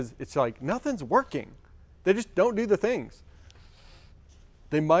it because it's like nothing's working. They just don't do the things.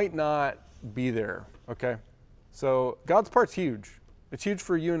 They might not be there, okay? So God's part's huge. It's huge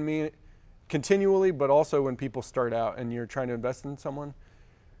for you and me continually, but also when people start out and you're trying to invest in someone,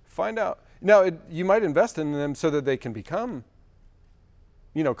 find out. Now, you might invest in them so that they can become,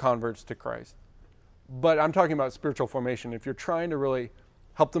 converts to Christ. But I'm talking about spiritual formation. If you're trying to really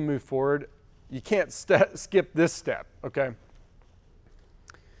help them move forward, you can't skip this step, okay?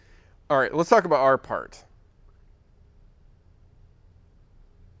 All right, let's talk about our part.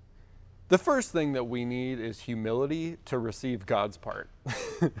 The first thing that we need is humility to receive God's part.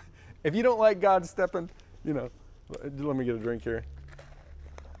 If you don't like God stepping, let me get a drink here.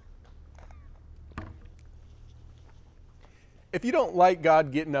 If you don't like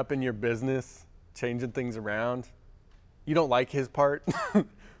God getting up in your business, changing things around, you don't like his part.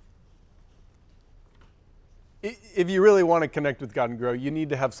 If you really want to connect with God and grow, you need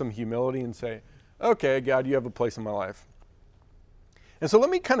to have some humility and say, okay, God, you have a place in my life. And so let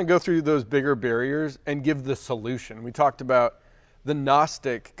me kind of go through those bigger barriers and give the solution. We talked about the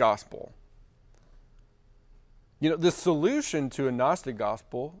Gnostic gospel. The solution to a Gnostic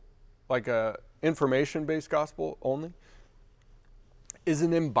gospel, like a information-based gospel only, is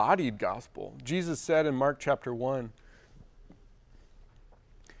an embodied gospel. Jesus said in Mark chapter 1,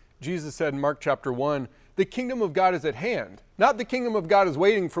 the kingdom of God is at hand. Not the kingdom of God is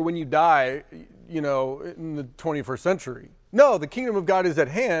waiting for when you die, in the 21st century. No, the kingdom of God is at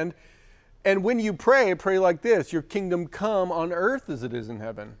hand. And when you pray like this, your kingdom come on earth as it is in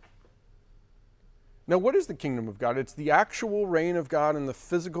heaven. Now, what is the kingdom of God? It's the actual reign of God in the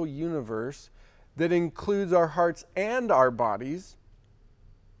physical universe that includes our hearts and our bodies.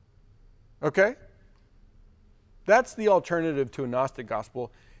 Okay? That's the alternative to a Gnostic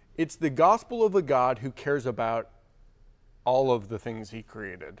gospel. It's the gospel of a God who cares about all of the things he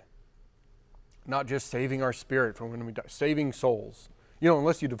created. Not just saving our spirit from when we die, saving souls.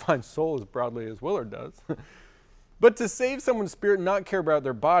 Unless you define soul as broadly as Willard does. But to save someone's spirit and not care about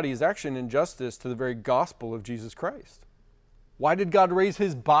their body is actually an injustice to the very gospel of Jesus Christ. Why did God raise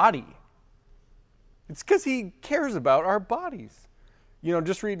his body? It's because he cares about our bodies.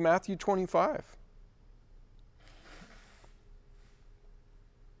 Just read Matthew 25.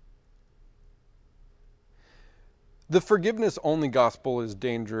 The forgiveness-only gospel is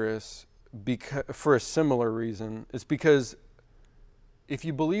dangerous for a similar reason. It's because if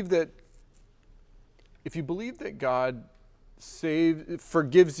you believe that God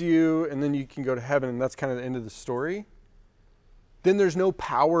forgives you and then you can go to heaven and that's kind of the end of the story, then there's no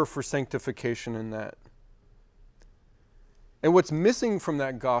power for sanctification in that. And what's missing from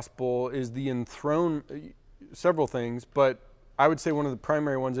that gospel is several things, but I would say one of the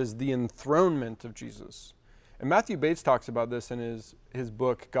primary ones is the enthronement of Jesus. And Matthew Bates talks about this in his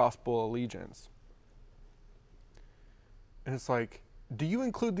book, Gospel Allegiance. And it's like, do you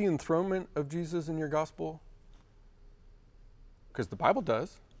include the enthronement of Jesus in your gospel? Because the Bible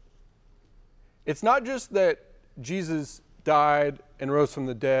does. It's not just that Jesus died and rose from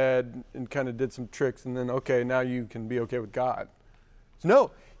the dead and kind of did some tricks and then, okay, now you can be okay with God.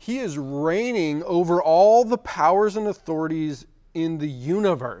 No, he is reigning over all the powers and authorities in the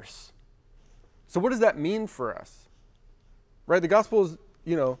universe. So what does that mean for us? Right? The gospel is,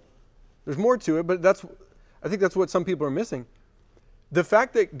 there's more to it, but I think that's what some people are missing. The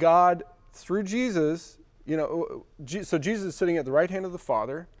fact that God, through Jesus, so Jesus is sitting at the right hand of the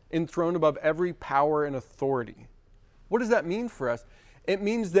Father, enthroned above every power and authority. What does that mean for us? It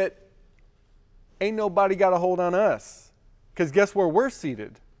means that ain't nobody got a hold on us. Because guess where we're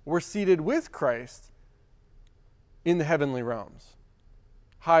seated? We're seated with Christ in the heavenly realms,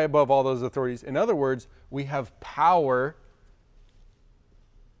 high above all those authorities. In other words, we have power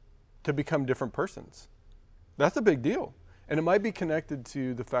to become different persons. That's a big deal. And it might be connected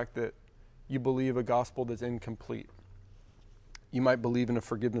to the fact that you believe a gospel that's incomplete. You might believe in a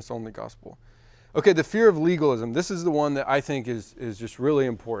forgiveness-only gospel. Okay, the fear of legalism. This is the one that I think is just really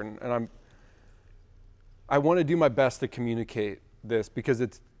important. And I want to do my best to communicate this because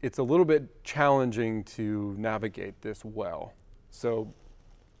it's a little bit challenging to navigate this well. So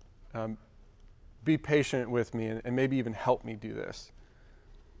be patient with me and maybe even help me do this.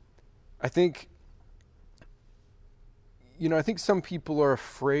 I think some people are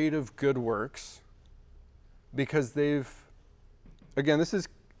afraid of good works because again, this is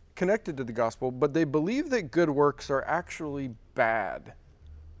connected to the gospel, but they believe that good works are actually bad.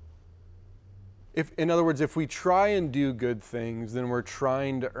 In other words, if we try and do good things, then we're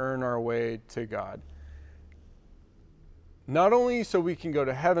trying to earn our way to God. Not only so we can go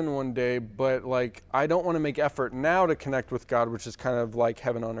to heaven one day, but like, I don't want to make effort now to connect with God, which is kind of like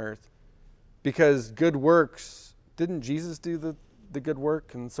heaven on earth. Because good works, didn't Jesus do the good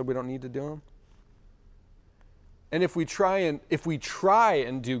work, and so we don't need to do them? And if we try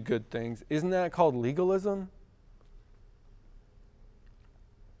and do good things, isn't that called legalism?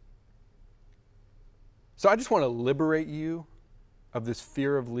 So I just want to liberate you of this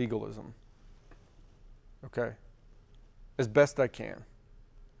fear of legalism. Okay? As best I can.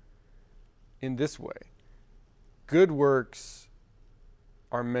 In this way, good works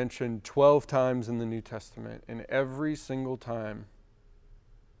are mentioned 12 times in the New Testament, and every single time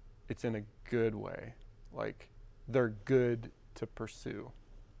it's in a good way. Like, they're good to pursue.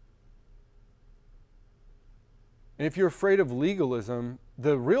 And if you're afraid of legalism,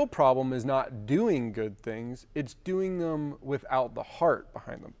 the real problem is not doing good things, it's doing them without the heart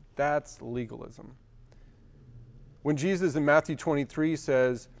behind them. That's legalism. When Jesus in Matthew 23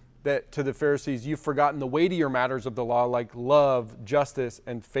 says that to the Pharisees, you've forgotten the weightier matters of the law like love, justice,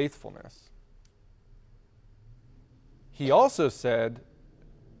 and faithfulness. He also said,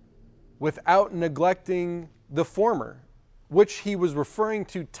 without neglecting the former, which he was referring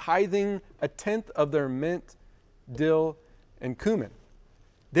to tithing a tenth of their mint, dill, and cumin.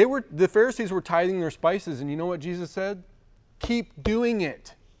 The Pharisees were tithing their spices, and you know what Jesus said? Keep doing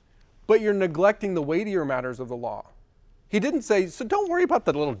it. But you're neglecting the weightier matters of the law. He didn't say, so don't worry about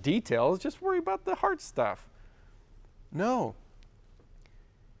the little details, just worry about the hard stuff. No.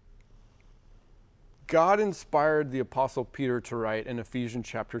 God inspired the Apostle Peter to write in Ephesians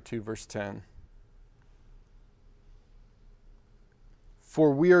chapter 2, verse 10.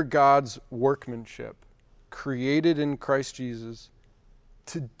 For we are God's workmanship, created in Christ Jesus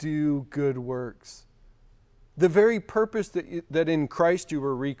to do good works. The very purpose that in Christ you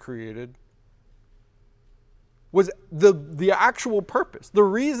were recreated was the actual purpose. The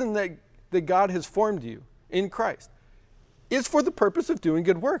reason that God has formed you in Christ is for the purpose of doing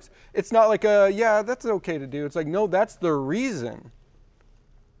good works. It's not like, yeah, that's okay to do. It's like, no, that's the reason.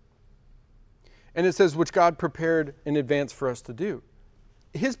 And it says, which God prepared in advance for us to do.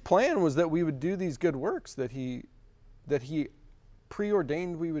 His plan was that we would do these good works that he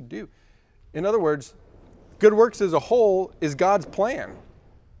preordained we would do. In other words, good works as a whole is God's plan.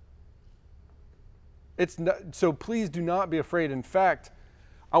 So please do not be afraid. In fact,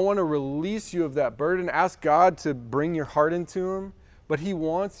 I want to release you of that burden. Ask God to bring your heart into Him, but He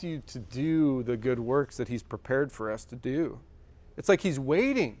wants you to do the good works that He's prepared for us to do. It's like He's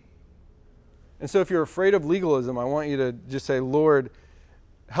waiting. And so if you're afraid of legalism, I want you to just say, Lord,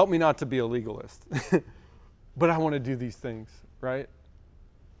 help me not to be a legalist. But I want to do these things, right?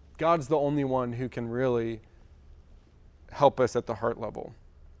 God's the only one who can really help us at the heart level.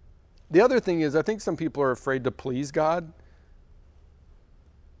 The other thing is, I think some people are afraid to please God.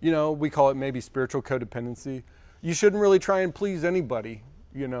 You know, we call it maybe spiritual codependency. You shouldn't really try and please anybody,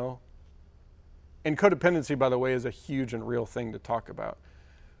 you know. And codependency, by the way, is a huge and real thing to talk about.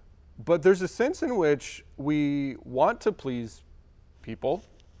 But there's a sense in which we want to please people,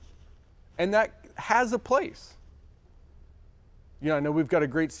 and that has a place. You know, I know we've got a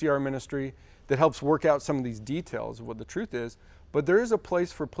great CR ministry that helps work out some of these details of what the truth is, but there is a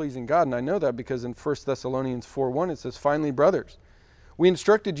place for pleasing God, and I know that because in 1 Thessalonians 4:1 it says, finally, brothers, we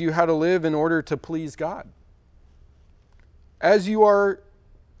instructed you how to live in order to please God, as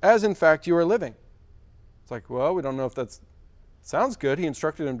in fact you are living. It's like, well, we don't know if that sounds good. He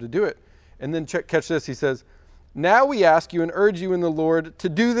instructed them to do it. And then catch this, he says, now we ask you and urge you in the Lord to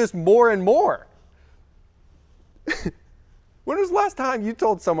do this more and more. When was the last time you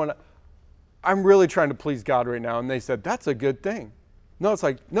told someone, I'm really trying to please God right now, and they said, that's a good thing? No, it's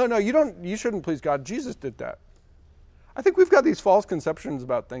like, no, you shouldn't please God. Jesus did that. I think we've got these false conceptions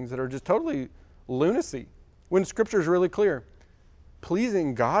about things that are just totally lunacy, when Scripture is really clear.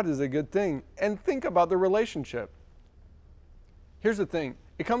 Pleasing God is a good thing. And think about the relationship. Here's the thing.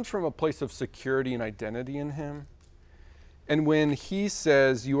 It comes from a place of security and identity in Him. And when He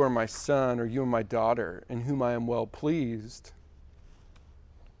says, you are my son, or you are my daughter, in whom I am well pleased,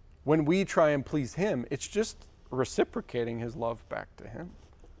 when we try and please Him, it's just reciprocating His love back to Him.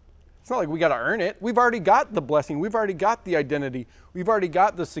 It's not like we got to earn it. We've already got the blessing. We've already got the identity. We've already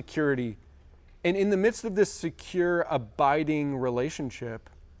got the security. And in the midst of this secure, abiding relationship,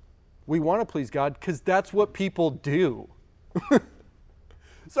 we want to please God because that's what people do.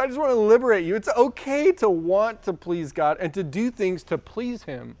 So I just want to liberate you. It's okay to want to please God and to do things to please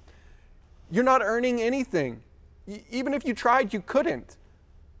him. You're not earning anything. Even if you tried, you couldn't.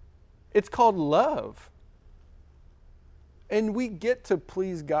 It's called love. And we get to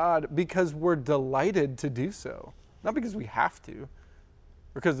please God because we're delighted to do so. Not because we have to.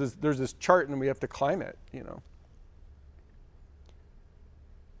 Because there's this chart and we have to climb it, you know.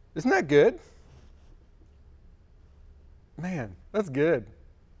 Isn't that good? Man, that's good.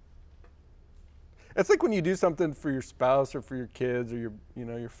 It's like when you do something for your spouse or for your kids or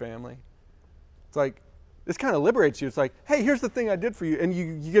your family. It's like, this kind of liberates you. It's like, hey, here's the thing I did for you. And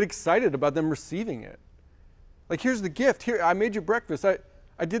you get excited about them receiving it. Like, here's the gift. Here, I made you breakfast.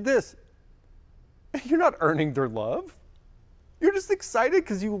 I did this. You're not earning their love. You're just excited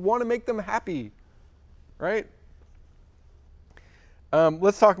because you want to make them happy, right?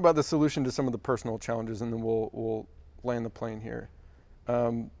 Let's talk about the solution to some of the personal challenges, and then we'll land the plane here.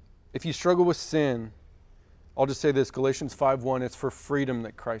 If you struggle with sin, I'll just say this, Galatians 5:1, it's for freedom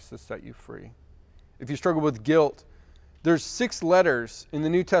that Christ has set you free. If you struggle with guilt, there's 6 letters in the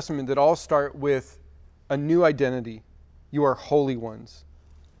New Testament that all start with a new identity. You are holy ones.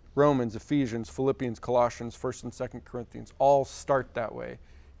 Romans, Ephesians, Philippians, Colossians, 1st and 2nd Corinthians all start that way.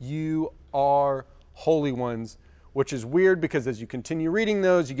 You are holy ones, which is weird because as you continue reading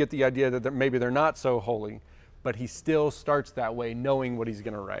those, you get the idea that maybe they're not so holy. But he still starts that way, knowing what he's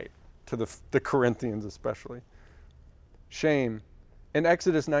going to write, to the Corinthians especially. Shame. In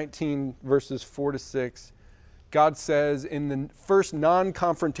Exodus 19, verses 4-6, God says in the first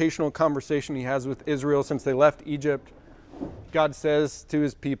non-confrontational conversation he has with Israel since they left Egypt, God says to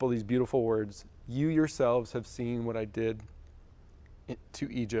his people these beautiful words, you yourselves have seen what I did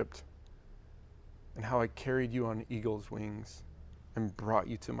to Egypt and how I carried you on eagle's wings and brought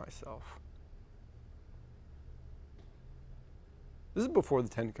you to myself. This is before the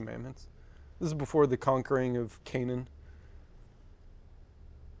 10 Commandments. This is before the conquering of Canaan.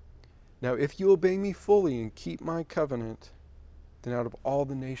 Now, if you obey me fully and keep my covenant, then out of all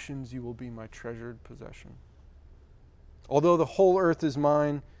the nations you will be my treasured possession. Although the whole earth is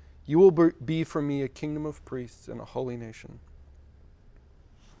mine, you will be for me a kingdom of priests and a holy nation.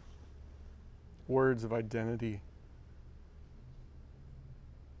 Words of identity.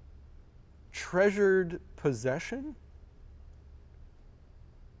 Treasured possession?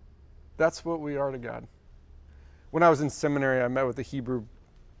 That's what we are to God. When I was in seminary, I met with a Hebrew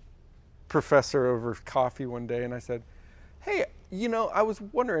professor over coffee one day, and I said, hey, I was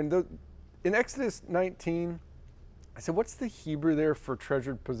wondering, in Exodus 19, I said, what's the Hebrew there for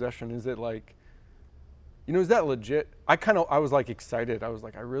treasured possession? Is it like, is that legit? I was like excited. I was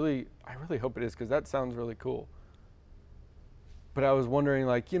like, I really hope it is, because that sounds really cool. But I was wondering,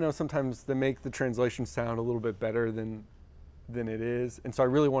 like, sometimes they make the translation sound a little bit better than it is. And so I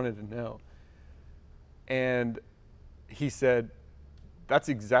really wanted to know. And he said, that's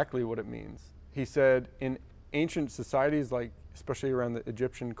exactly what it means. He said, in ancient societies, like especially around the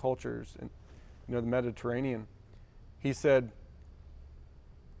Egyptian cultures and the Mediterranean, he said,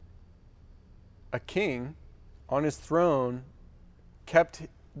 a king on his throne kept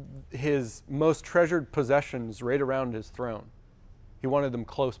his most treasured possessions right around his throne. He wanted them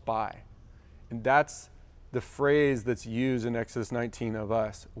close by. And that's the phrase that's used in Exodus 19 of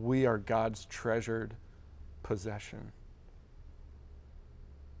us. We are God's treasured possession.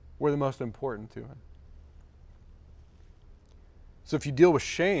 We're the most important to him. So if you deal with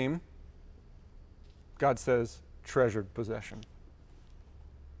shame, God says, treasured possession.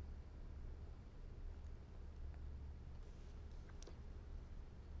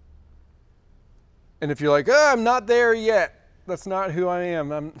 And if you're like, I'm not there yet, that's not who I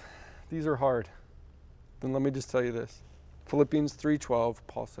am, these are hard, then let me just tell you this. Philippians 3:12,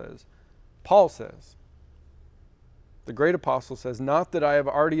 Paul says, the great apostle says, not that I have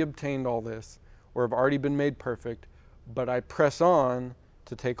already obtained all this or have already been made perfect, but I press on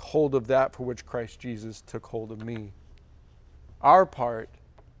to take hold of that for which Christ Jesus took hold of me. Our part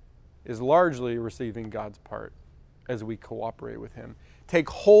is largely receiving God's part as we cooperate with him. Take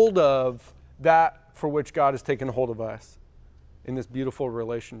hold of that for which God has taken hold of us in this beautiful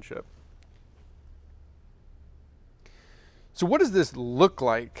relationship. So what does this look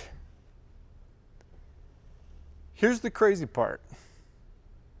like? Here's the crazy part.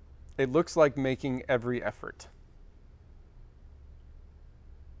 It looks like making every effort.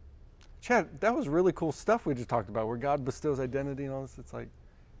 Chad, that was really cool stuff we just talked about, where God bestows identity and all this. It's like,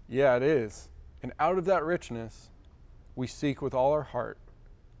 yeah, it is. And out of that richness, we seek with all our heart,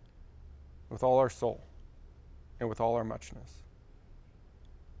 with all our soul, and with all our muchness.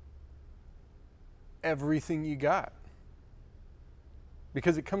 Everything you got.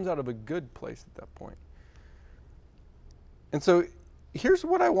 because it comes out of a good place at that point. And so here's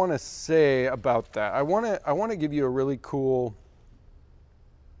what I want to say about that. I want to give you a really cool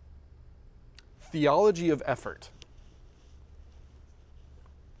theology of effort.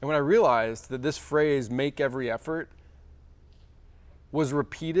 And when I realized that this phrase, make every effort, was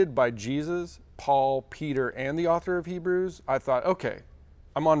repeated by Jesus, Paul, Peter, and the author of Hebrews, I thought, okay,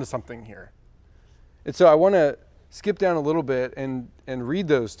 I'm onto something here. And so I want to skip down a little bit and read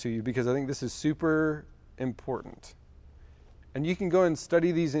those to you because I think this is super important. And you can go and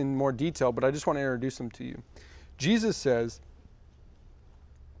study these in more detail, but I just want to introduce them to you. Jesus says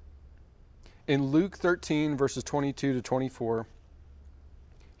in Luke 13, verses 22 to 24,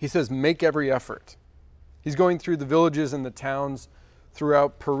 he says, make every effort. He's going through the villages and the towns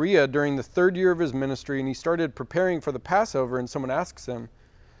throughout Perea during the 3rd year of his ministry, and he started preparing for the Passover, and someone asks him,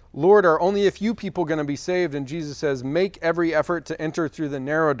 Lord, are only a few people going to be saved? And Jesus says, make every effort to enter through the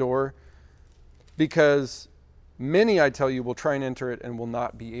narrow door, because many, I tell you, will try and enter it and will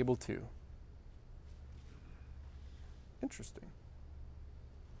not be able to. Interesting.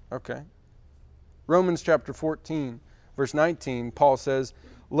 Okay. Romans chapter 14, verse 19, Paul says,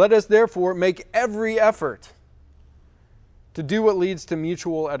 let us therefore make every effort to do what leads to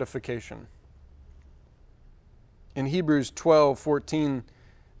mutual edification. In Hebrews 12:14,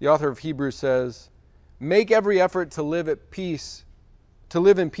 the author of Hebrews says, make every effort to live at peace, to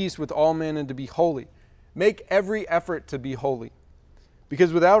live in peace with all men and to be holy. Make every effort to be holy,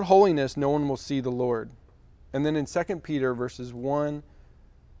 because without holiness no one will see the Lord. And then in 2 Peter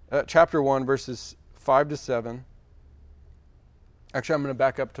chapter 1, verses 5 to 7, actually I'm going to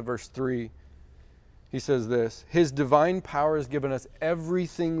back up to verse 3. He says this, his divine power has given us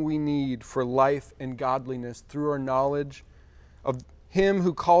everything we need for life and godliness through our knowledge of him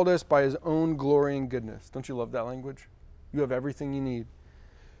who called us by his own glory and goodness. Don't you love that language? You have everything you need.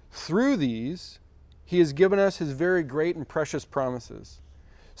 Through these, he has given us his very great and precious promises,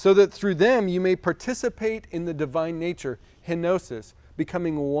 so that through them you may participate in the divine nature, henosis,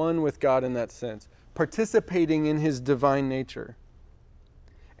 becoming one with God in that sense, participating in his divine nature,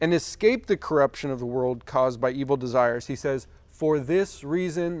 and escape the corruption of the world caused by evil desires. He says, for this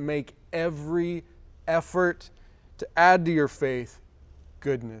reason, make every effort to add to your faith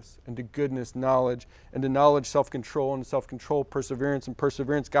goodness, and to goodness knowledge, and to knowledge self-control, and to self-control perseverance, and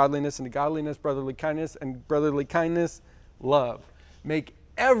perseverance godliness, and to godliness brotherly kindness, and brotherly kindness love. Make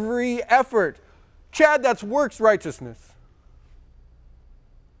every effort. Chad, that's works righteousness.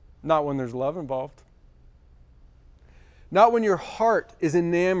 Not when there's love involved. Not when your heart is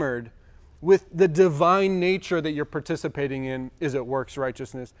enamored with the divine nature that you're participating in, is it works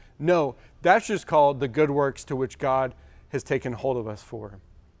righteousness. No, that's just called the good works to which God has taken hold of us for.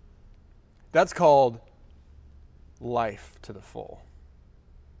 That's called life to the full.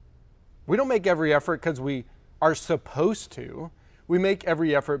 We don't make every effort because we are supposed to. We make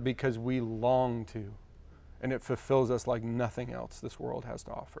every effort because we long to, and it fulfills us like nothing else this world has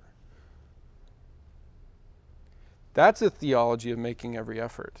to offer. That's a theology of making every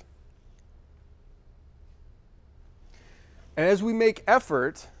effort. And as we make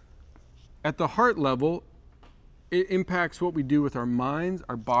effort at the heart level, it impacts what we do with our minds,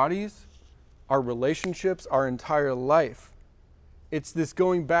 our bodies, our relationships, our entire life. It's this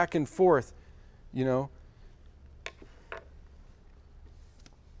going back and forth, you know.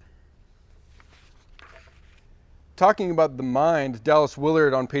 Talking about the mind, Dallas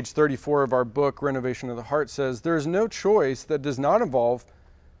Willard on page 34 of our book, Renovation of the Heart, says, there is no choice that does not involve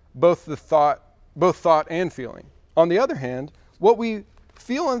both thought and feeling. On the other hand, what we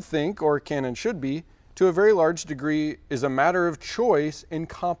feel and think, or can and should be, to a very large degree is a matter of choice in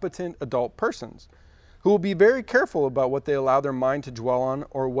competent adult persons, who will be very careful about what they allow their mind to dwell on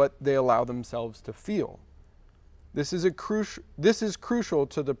or what they allow themselves to feel. This is crucial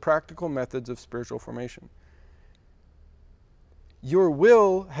to the practical methods of spiritual formation. Your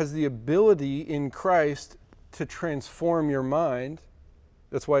will has the ability in Christ to transform your mind.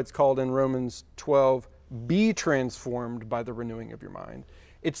 That's why it's called in Romans 12, be transformed by the renewing of your mind.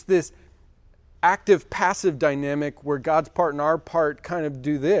 It's this active-passive dynamic where God's part and our part kind of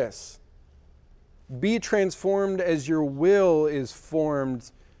do this. Be transformed as your will is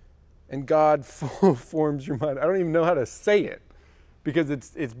formed and God forms your mind. I don't even know how to say it because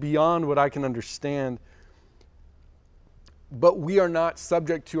it's beyond what I can understand. But we are not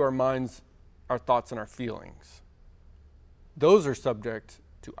subject to our minds, our thoughts, and our feelings. Those are subject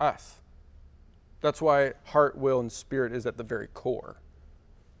to us. That's why heart, will, and spirit is at the very core.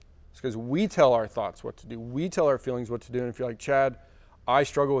 It's because we tell our thoughts what to do. We tell our feelings what to do. And if you're like, Chad, I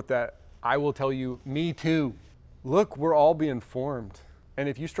struggle with that, I will tell you, me too. Look, we're all being formed. And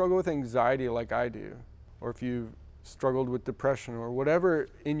if you struggle with anxiety like I do, or if you've struggled with depression or whatever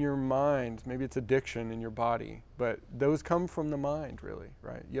in your mind, maybe it's addiction in your body, but those come from the mind, really,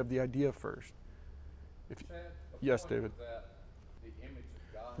 right? You have the idea first. Yes, David. That the image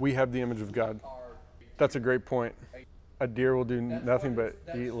of God. We have the image of God. Are That's a great point. A deer will do That's nothing what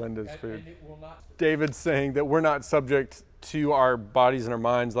but it's- eat Linda's and- food. And it will not. David's saying that we're not subject to our bodies and our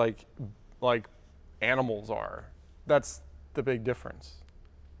minds like animals are. That's the big difference.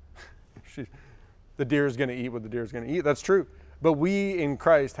 The deer is going to eat what the deer is going to eat. That's true. But we in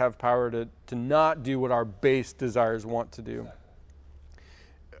Christ have power to not do what our base desires want to do.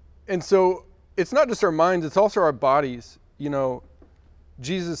 And so it's not just our minds, it's also our bodies. You know,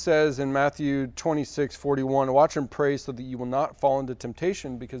 Jesus says in Matthew 26:41, watch and pray so that you will not fall into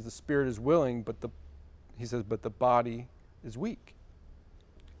temptation, because the spirit is willing, but the body is weak.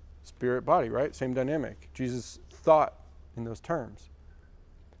 Spirit, body, right? Same dynamic. Jesus thought in those terms.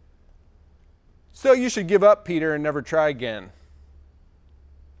 So you should give up, Peter, and never try again.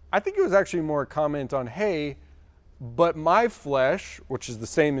 I think it was actually more a comment on, hey, but my flesh, which is the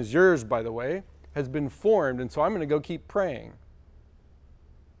same as yours, by the way, has been formed, and so I'm going to go keep praying.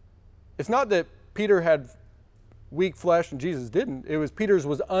 It's not that Peter had weak flesh and Jesus didn't. It was Peter's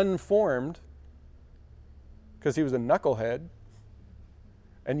was unformed because he was a knucklehead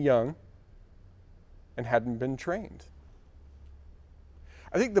and young and hadn't been trained.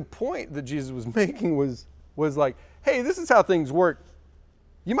 I think the point that Jesus was making was like, hey, this is how things work.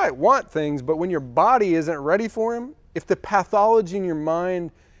 You might want things, but when your body isn't ready for them, if the pathology in your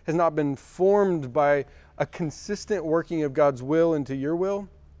mind has not been formed by a consistent working of God's will into your will,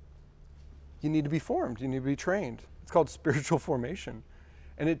 you need to be formed. You need to be trained. It's called spiritual formation,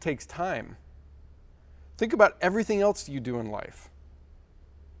 and it takes time. Think about everything else you do in life.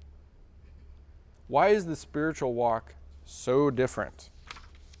 Why is the spiritual walk so different?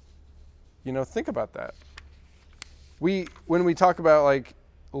 You know, think about that. When we talk about like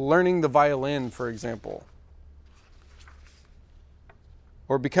learning the violin, for example,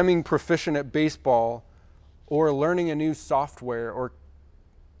 or becoming proficient at baseball, or learning a new software, or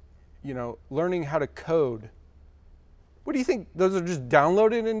learning how to code. What do you think? Those are just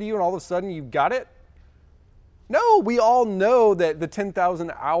downloaded into you and all of a sudden you've got it? No, we all know that the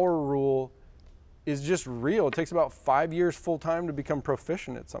 10,000 hour rule is just real. It takes about 5 years full time to become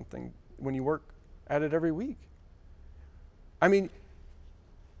proficient at something when you work at it every week. I mean,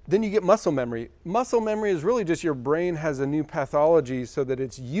 then you get muscle memory. Muscle memory is really just your brain has a new pathology so that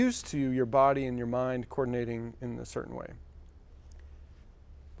it's used to your body and your mind coordinating in a certain way.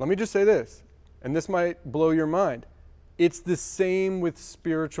 Let me just say this, and this might blow your mind. It's the same with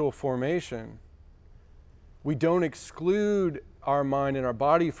spiritual formation. We don't exclude our mind and our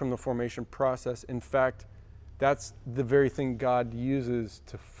body from the formation process. In fact, that's the very thing God uses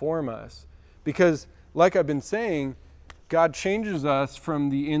to form us. Because, like I've been saying, God changes us from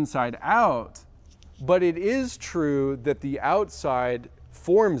the inside out, but it is true that the outside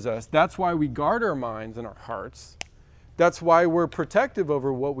forms us. That's why we guard our minds and our hearts. That's why we're protective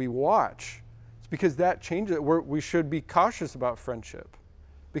over what we watch. It's because that changes. We should be cautious about friendship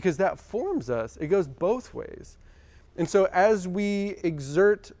because that forms us. It goes both ways. And so as we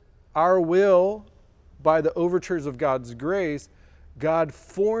exert our will by the overtures of God's grace, God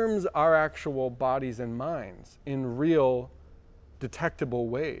forms our actual bodies and minds in real, detectable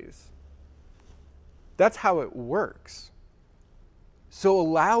ways. That's how it works. So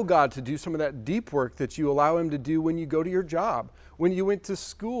allow God to do some of that deep work that you allow Him to do when you go to your job, when you went to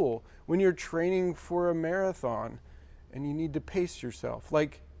school, when you're training for a marathon and you need to pace yourself.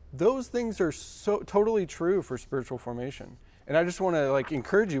 Like, those things are so totally true for spiritual formation. And I just want to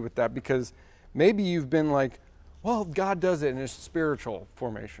encourage you with that, because maybe you've been like, well, God does it and it's spiritual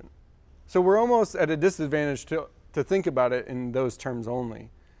formation. So we're almost at a disadvantage to think about it in those terms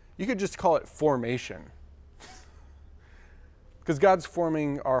only. You could just call it formation. Because God's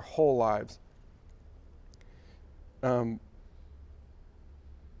forming our whole lives. And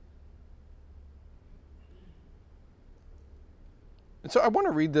so I want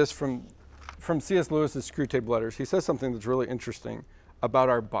to read this from C.S. Lewis's Screwtape Letters. He says something that's really interesting about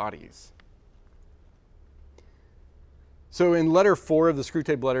our bodies. So in letter 4 of the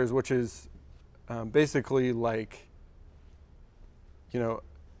Screwtape Letters, which is basically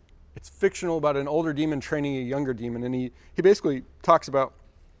it's fictional about an older demon training a younger demon, and he basically talks about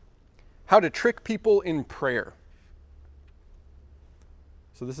how to trick people in prayer.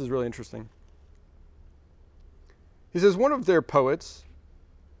 So this is really interesting. He says, one of their poets,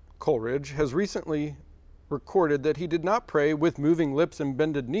 Coleridge, has recently recorded that he did not pray with moving lips and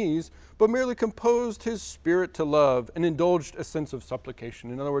bended knees, but merely composed his spirit to love and indulged a sense of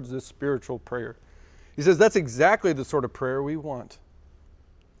supplication. In other words, this spiritual prayer. He says that's exactly the sort of prayer we want.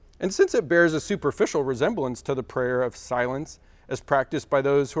 And since it bears a superficial resemblance to the prayer of silence as practiced by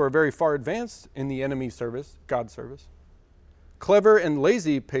those who are very far advanced in the enemy service, God's service, clever and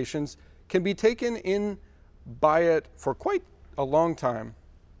lazy patients can be taken in by it for quite a long time.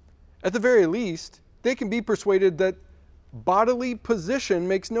 At the very least, they can be persuaded that bodily position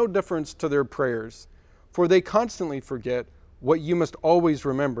makes no difference to their prayers, for they constantly forget what you must always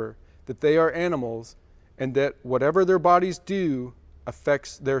remember, that they are animals, and that whatever their bodies do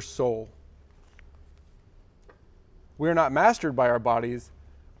affects their soul. We are not mastered by our bodies,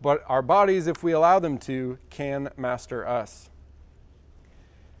 but our bodies, if we allow them to, can master us.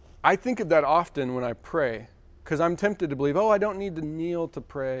 I think of that often when I pray, because I'm tempted to believe, I don't need to kneel to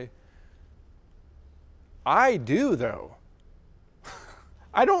pray. I do, though.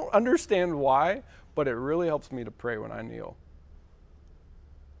 I don't understand why, but it really helps me to pray when I kneel.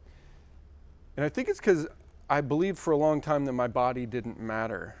 And I think it's because I believed for a long time that my body didn't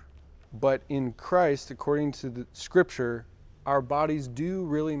matter. But in Christ, according to the Scripture, our bodies do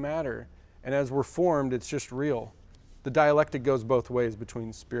really matter. And as we're formed, it's just real. The dialectic goes both ways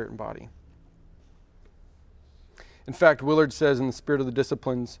between spirit and body. In fact, Willard says in The Spirit of the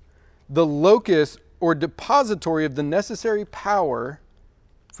Disciplines, the locus or depository of the necessary power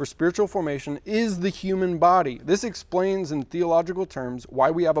for spiritual formation is the human body. This explains in theological terms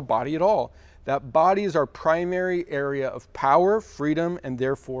why we have a body at all. That body is our primary area of power, freedom, and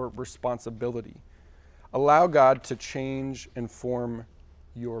therefore responsibility. Allow God to change and form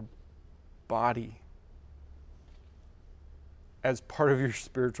your body as part of your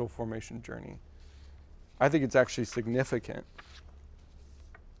spiritual formation journey. I think it's actually significant.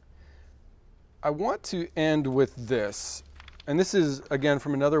 I want to end with this. And this is, again,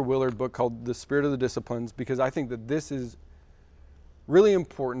 from another Willard book called The Spirit of the Disciplines, because I think that this is really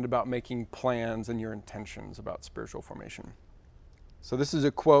important about making plans and your intentions about spiritual formation. So this is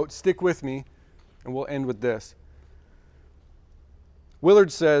a quote. Stick with me, and we'll end with this.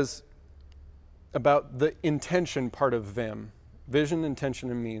 Willard says about the intention part of VIM, vision,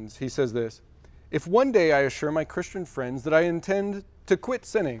 intention, and means. He says this: if one day I assure my Christian friends that I intend to quit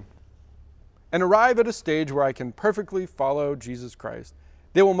sinning and arrive at a stage where I can perfectly follow Jesus Christ,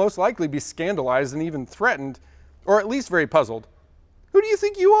 they will most likely be scandalized and even threatened, or at least very puzzled. Who do you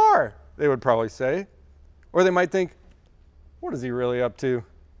think you are? They would probably say. Or they might think, what is he really up to?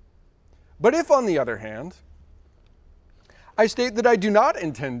 But if, on the other hand, I state that I do not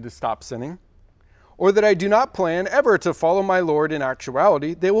intend to stop sinning, or that I do not plan ever to follow my Lord in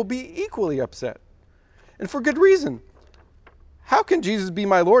actuality, they will be equally upset. And for good reason. How can Jesus be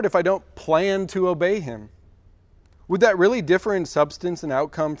my Lord if I don't plan to obey him? Would that really differ in substance and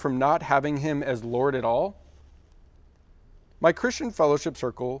outcome from not having him as Lord at all? My Christian fellowship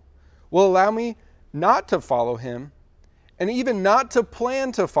circle will allow me not to follow him, and even not to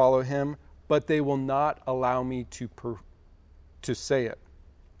plan to follow him, but they will not allow me to say it.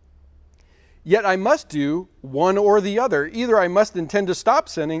 Yet I must do one or the other. Either I must intend to stop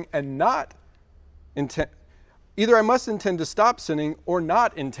sinning and not intend. Either I must intend to stop sinning or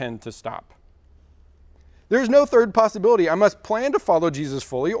not intend to stop. There is no third possibility. I must plan to follow Jesus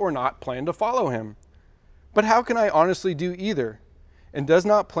fully or not plan to follow him. But how can I honestly do either? And does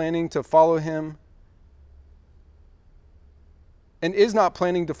not planning to follow him and is not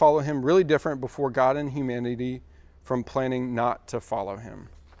planning to follow him really different before God and humanity from planning not to follow him?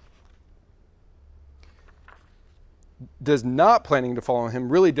 Does not planning to follow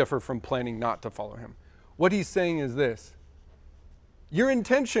him really differ from planning not to follow him? What he's saying is this: your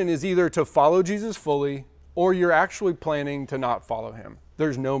intention is either to follow Jesus fully or you're actually planning to not follow him.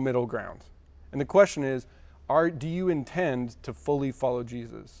 There's no middle ground. And the question is, do you intend to fully follow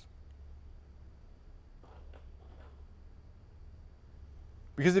Jesus?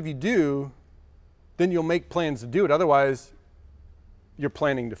 Because if you do, then you'll make plans to do it. Otherwise, you're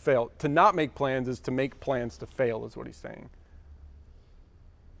planning to fail. To not make plans is to make plans to fail, is what he's saying.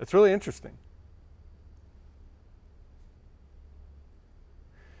 It's really interesting.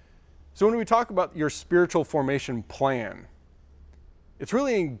 So when we talk about your spiritual formation plan, it's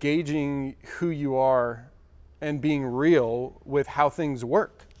really engaging who you are and being real with how things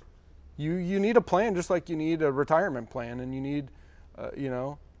work. You need a plan just like you need a retirement plan, and you need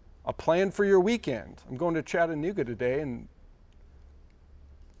a plan for your weekend. I'm going to Chattanooga today, and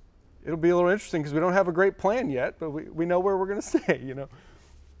it'll be a little interesting because we don't have a great plan yet, but we know where we're going to stay,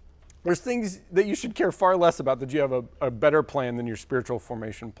 There's things that you should care far less about, that you have a better plan than your spiritual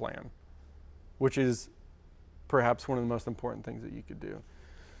formation plan, which is perhaps one of the most important things that you could do.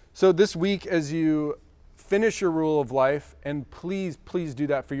 So this week, as you finish your rule of life, and please do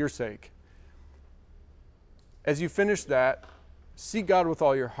that for your sake. As you finish that, seek God with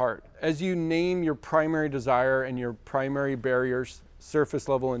all your heart. As you name your primary desire and your primary barriers, surface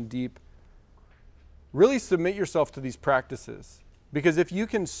level and deep, really submit yourself to these practices. Because if you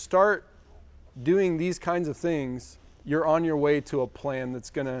can start doing these kinds of things, you're on your way to a plan that's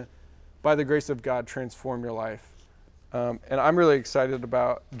going to, by the grace of God, transform your life. And I'm really excited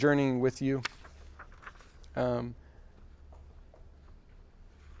about journeying with you.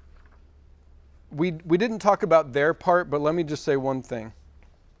 We didn't talk about their part, but let me just say one thing.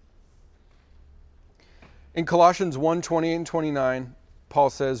 In Colossians 1:28 and 29, Paul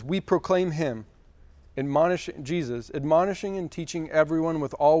says, "We proclaim him," admonishing and teaching everyone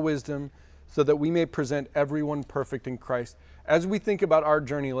with all wisdom, so that we may present everyone perfect in Christ. As we think about our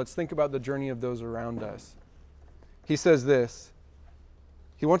journey, let's think about the journey of those around us. He says this.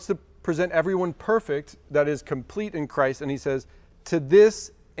 He wants to present everyone perfect, that is complete in Christ, and he says, "To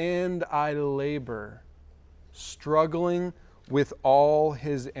this end I labor, struggling with all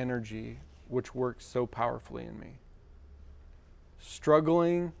his energy, which works so powerfully in me."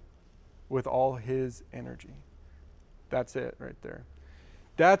 Struggling with all his energy. That's it right there.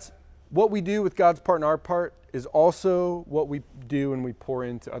 That's what we do with God's part and our part is also what we do when we pour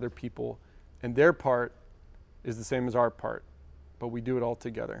into other people. And their part is the same as our part, but we do it all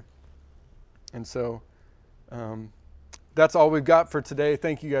together. And so that's all we've got for today.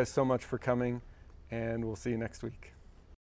 Thank you guys so much for coming, and we'll see you next week.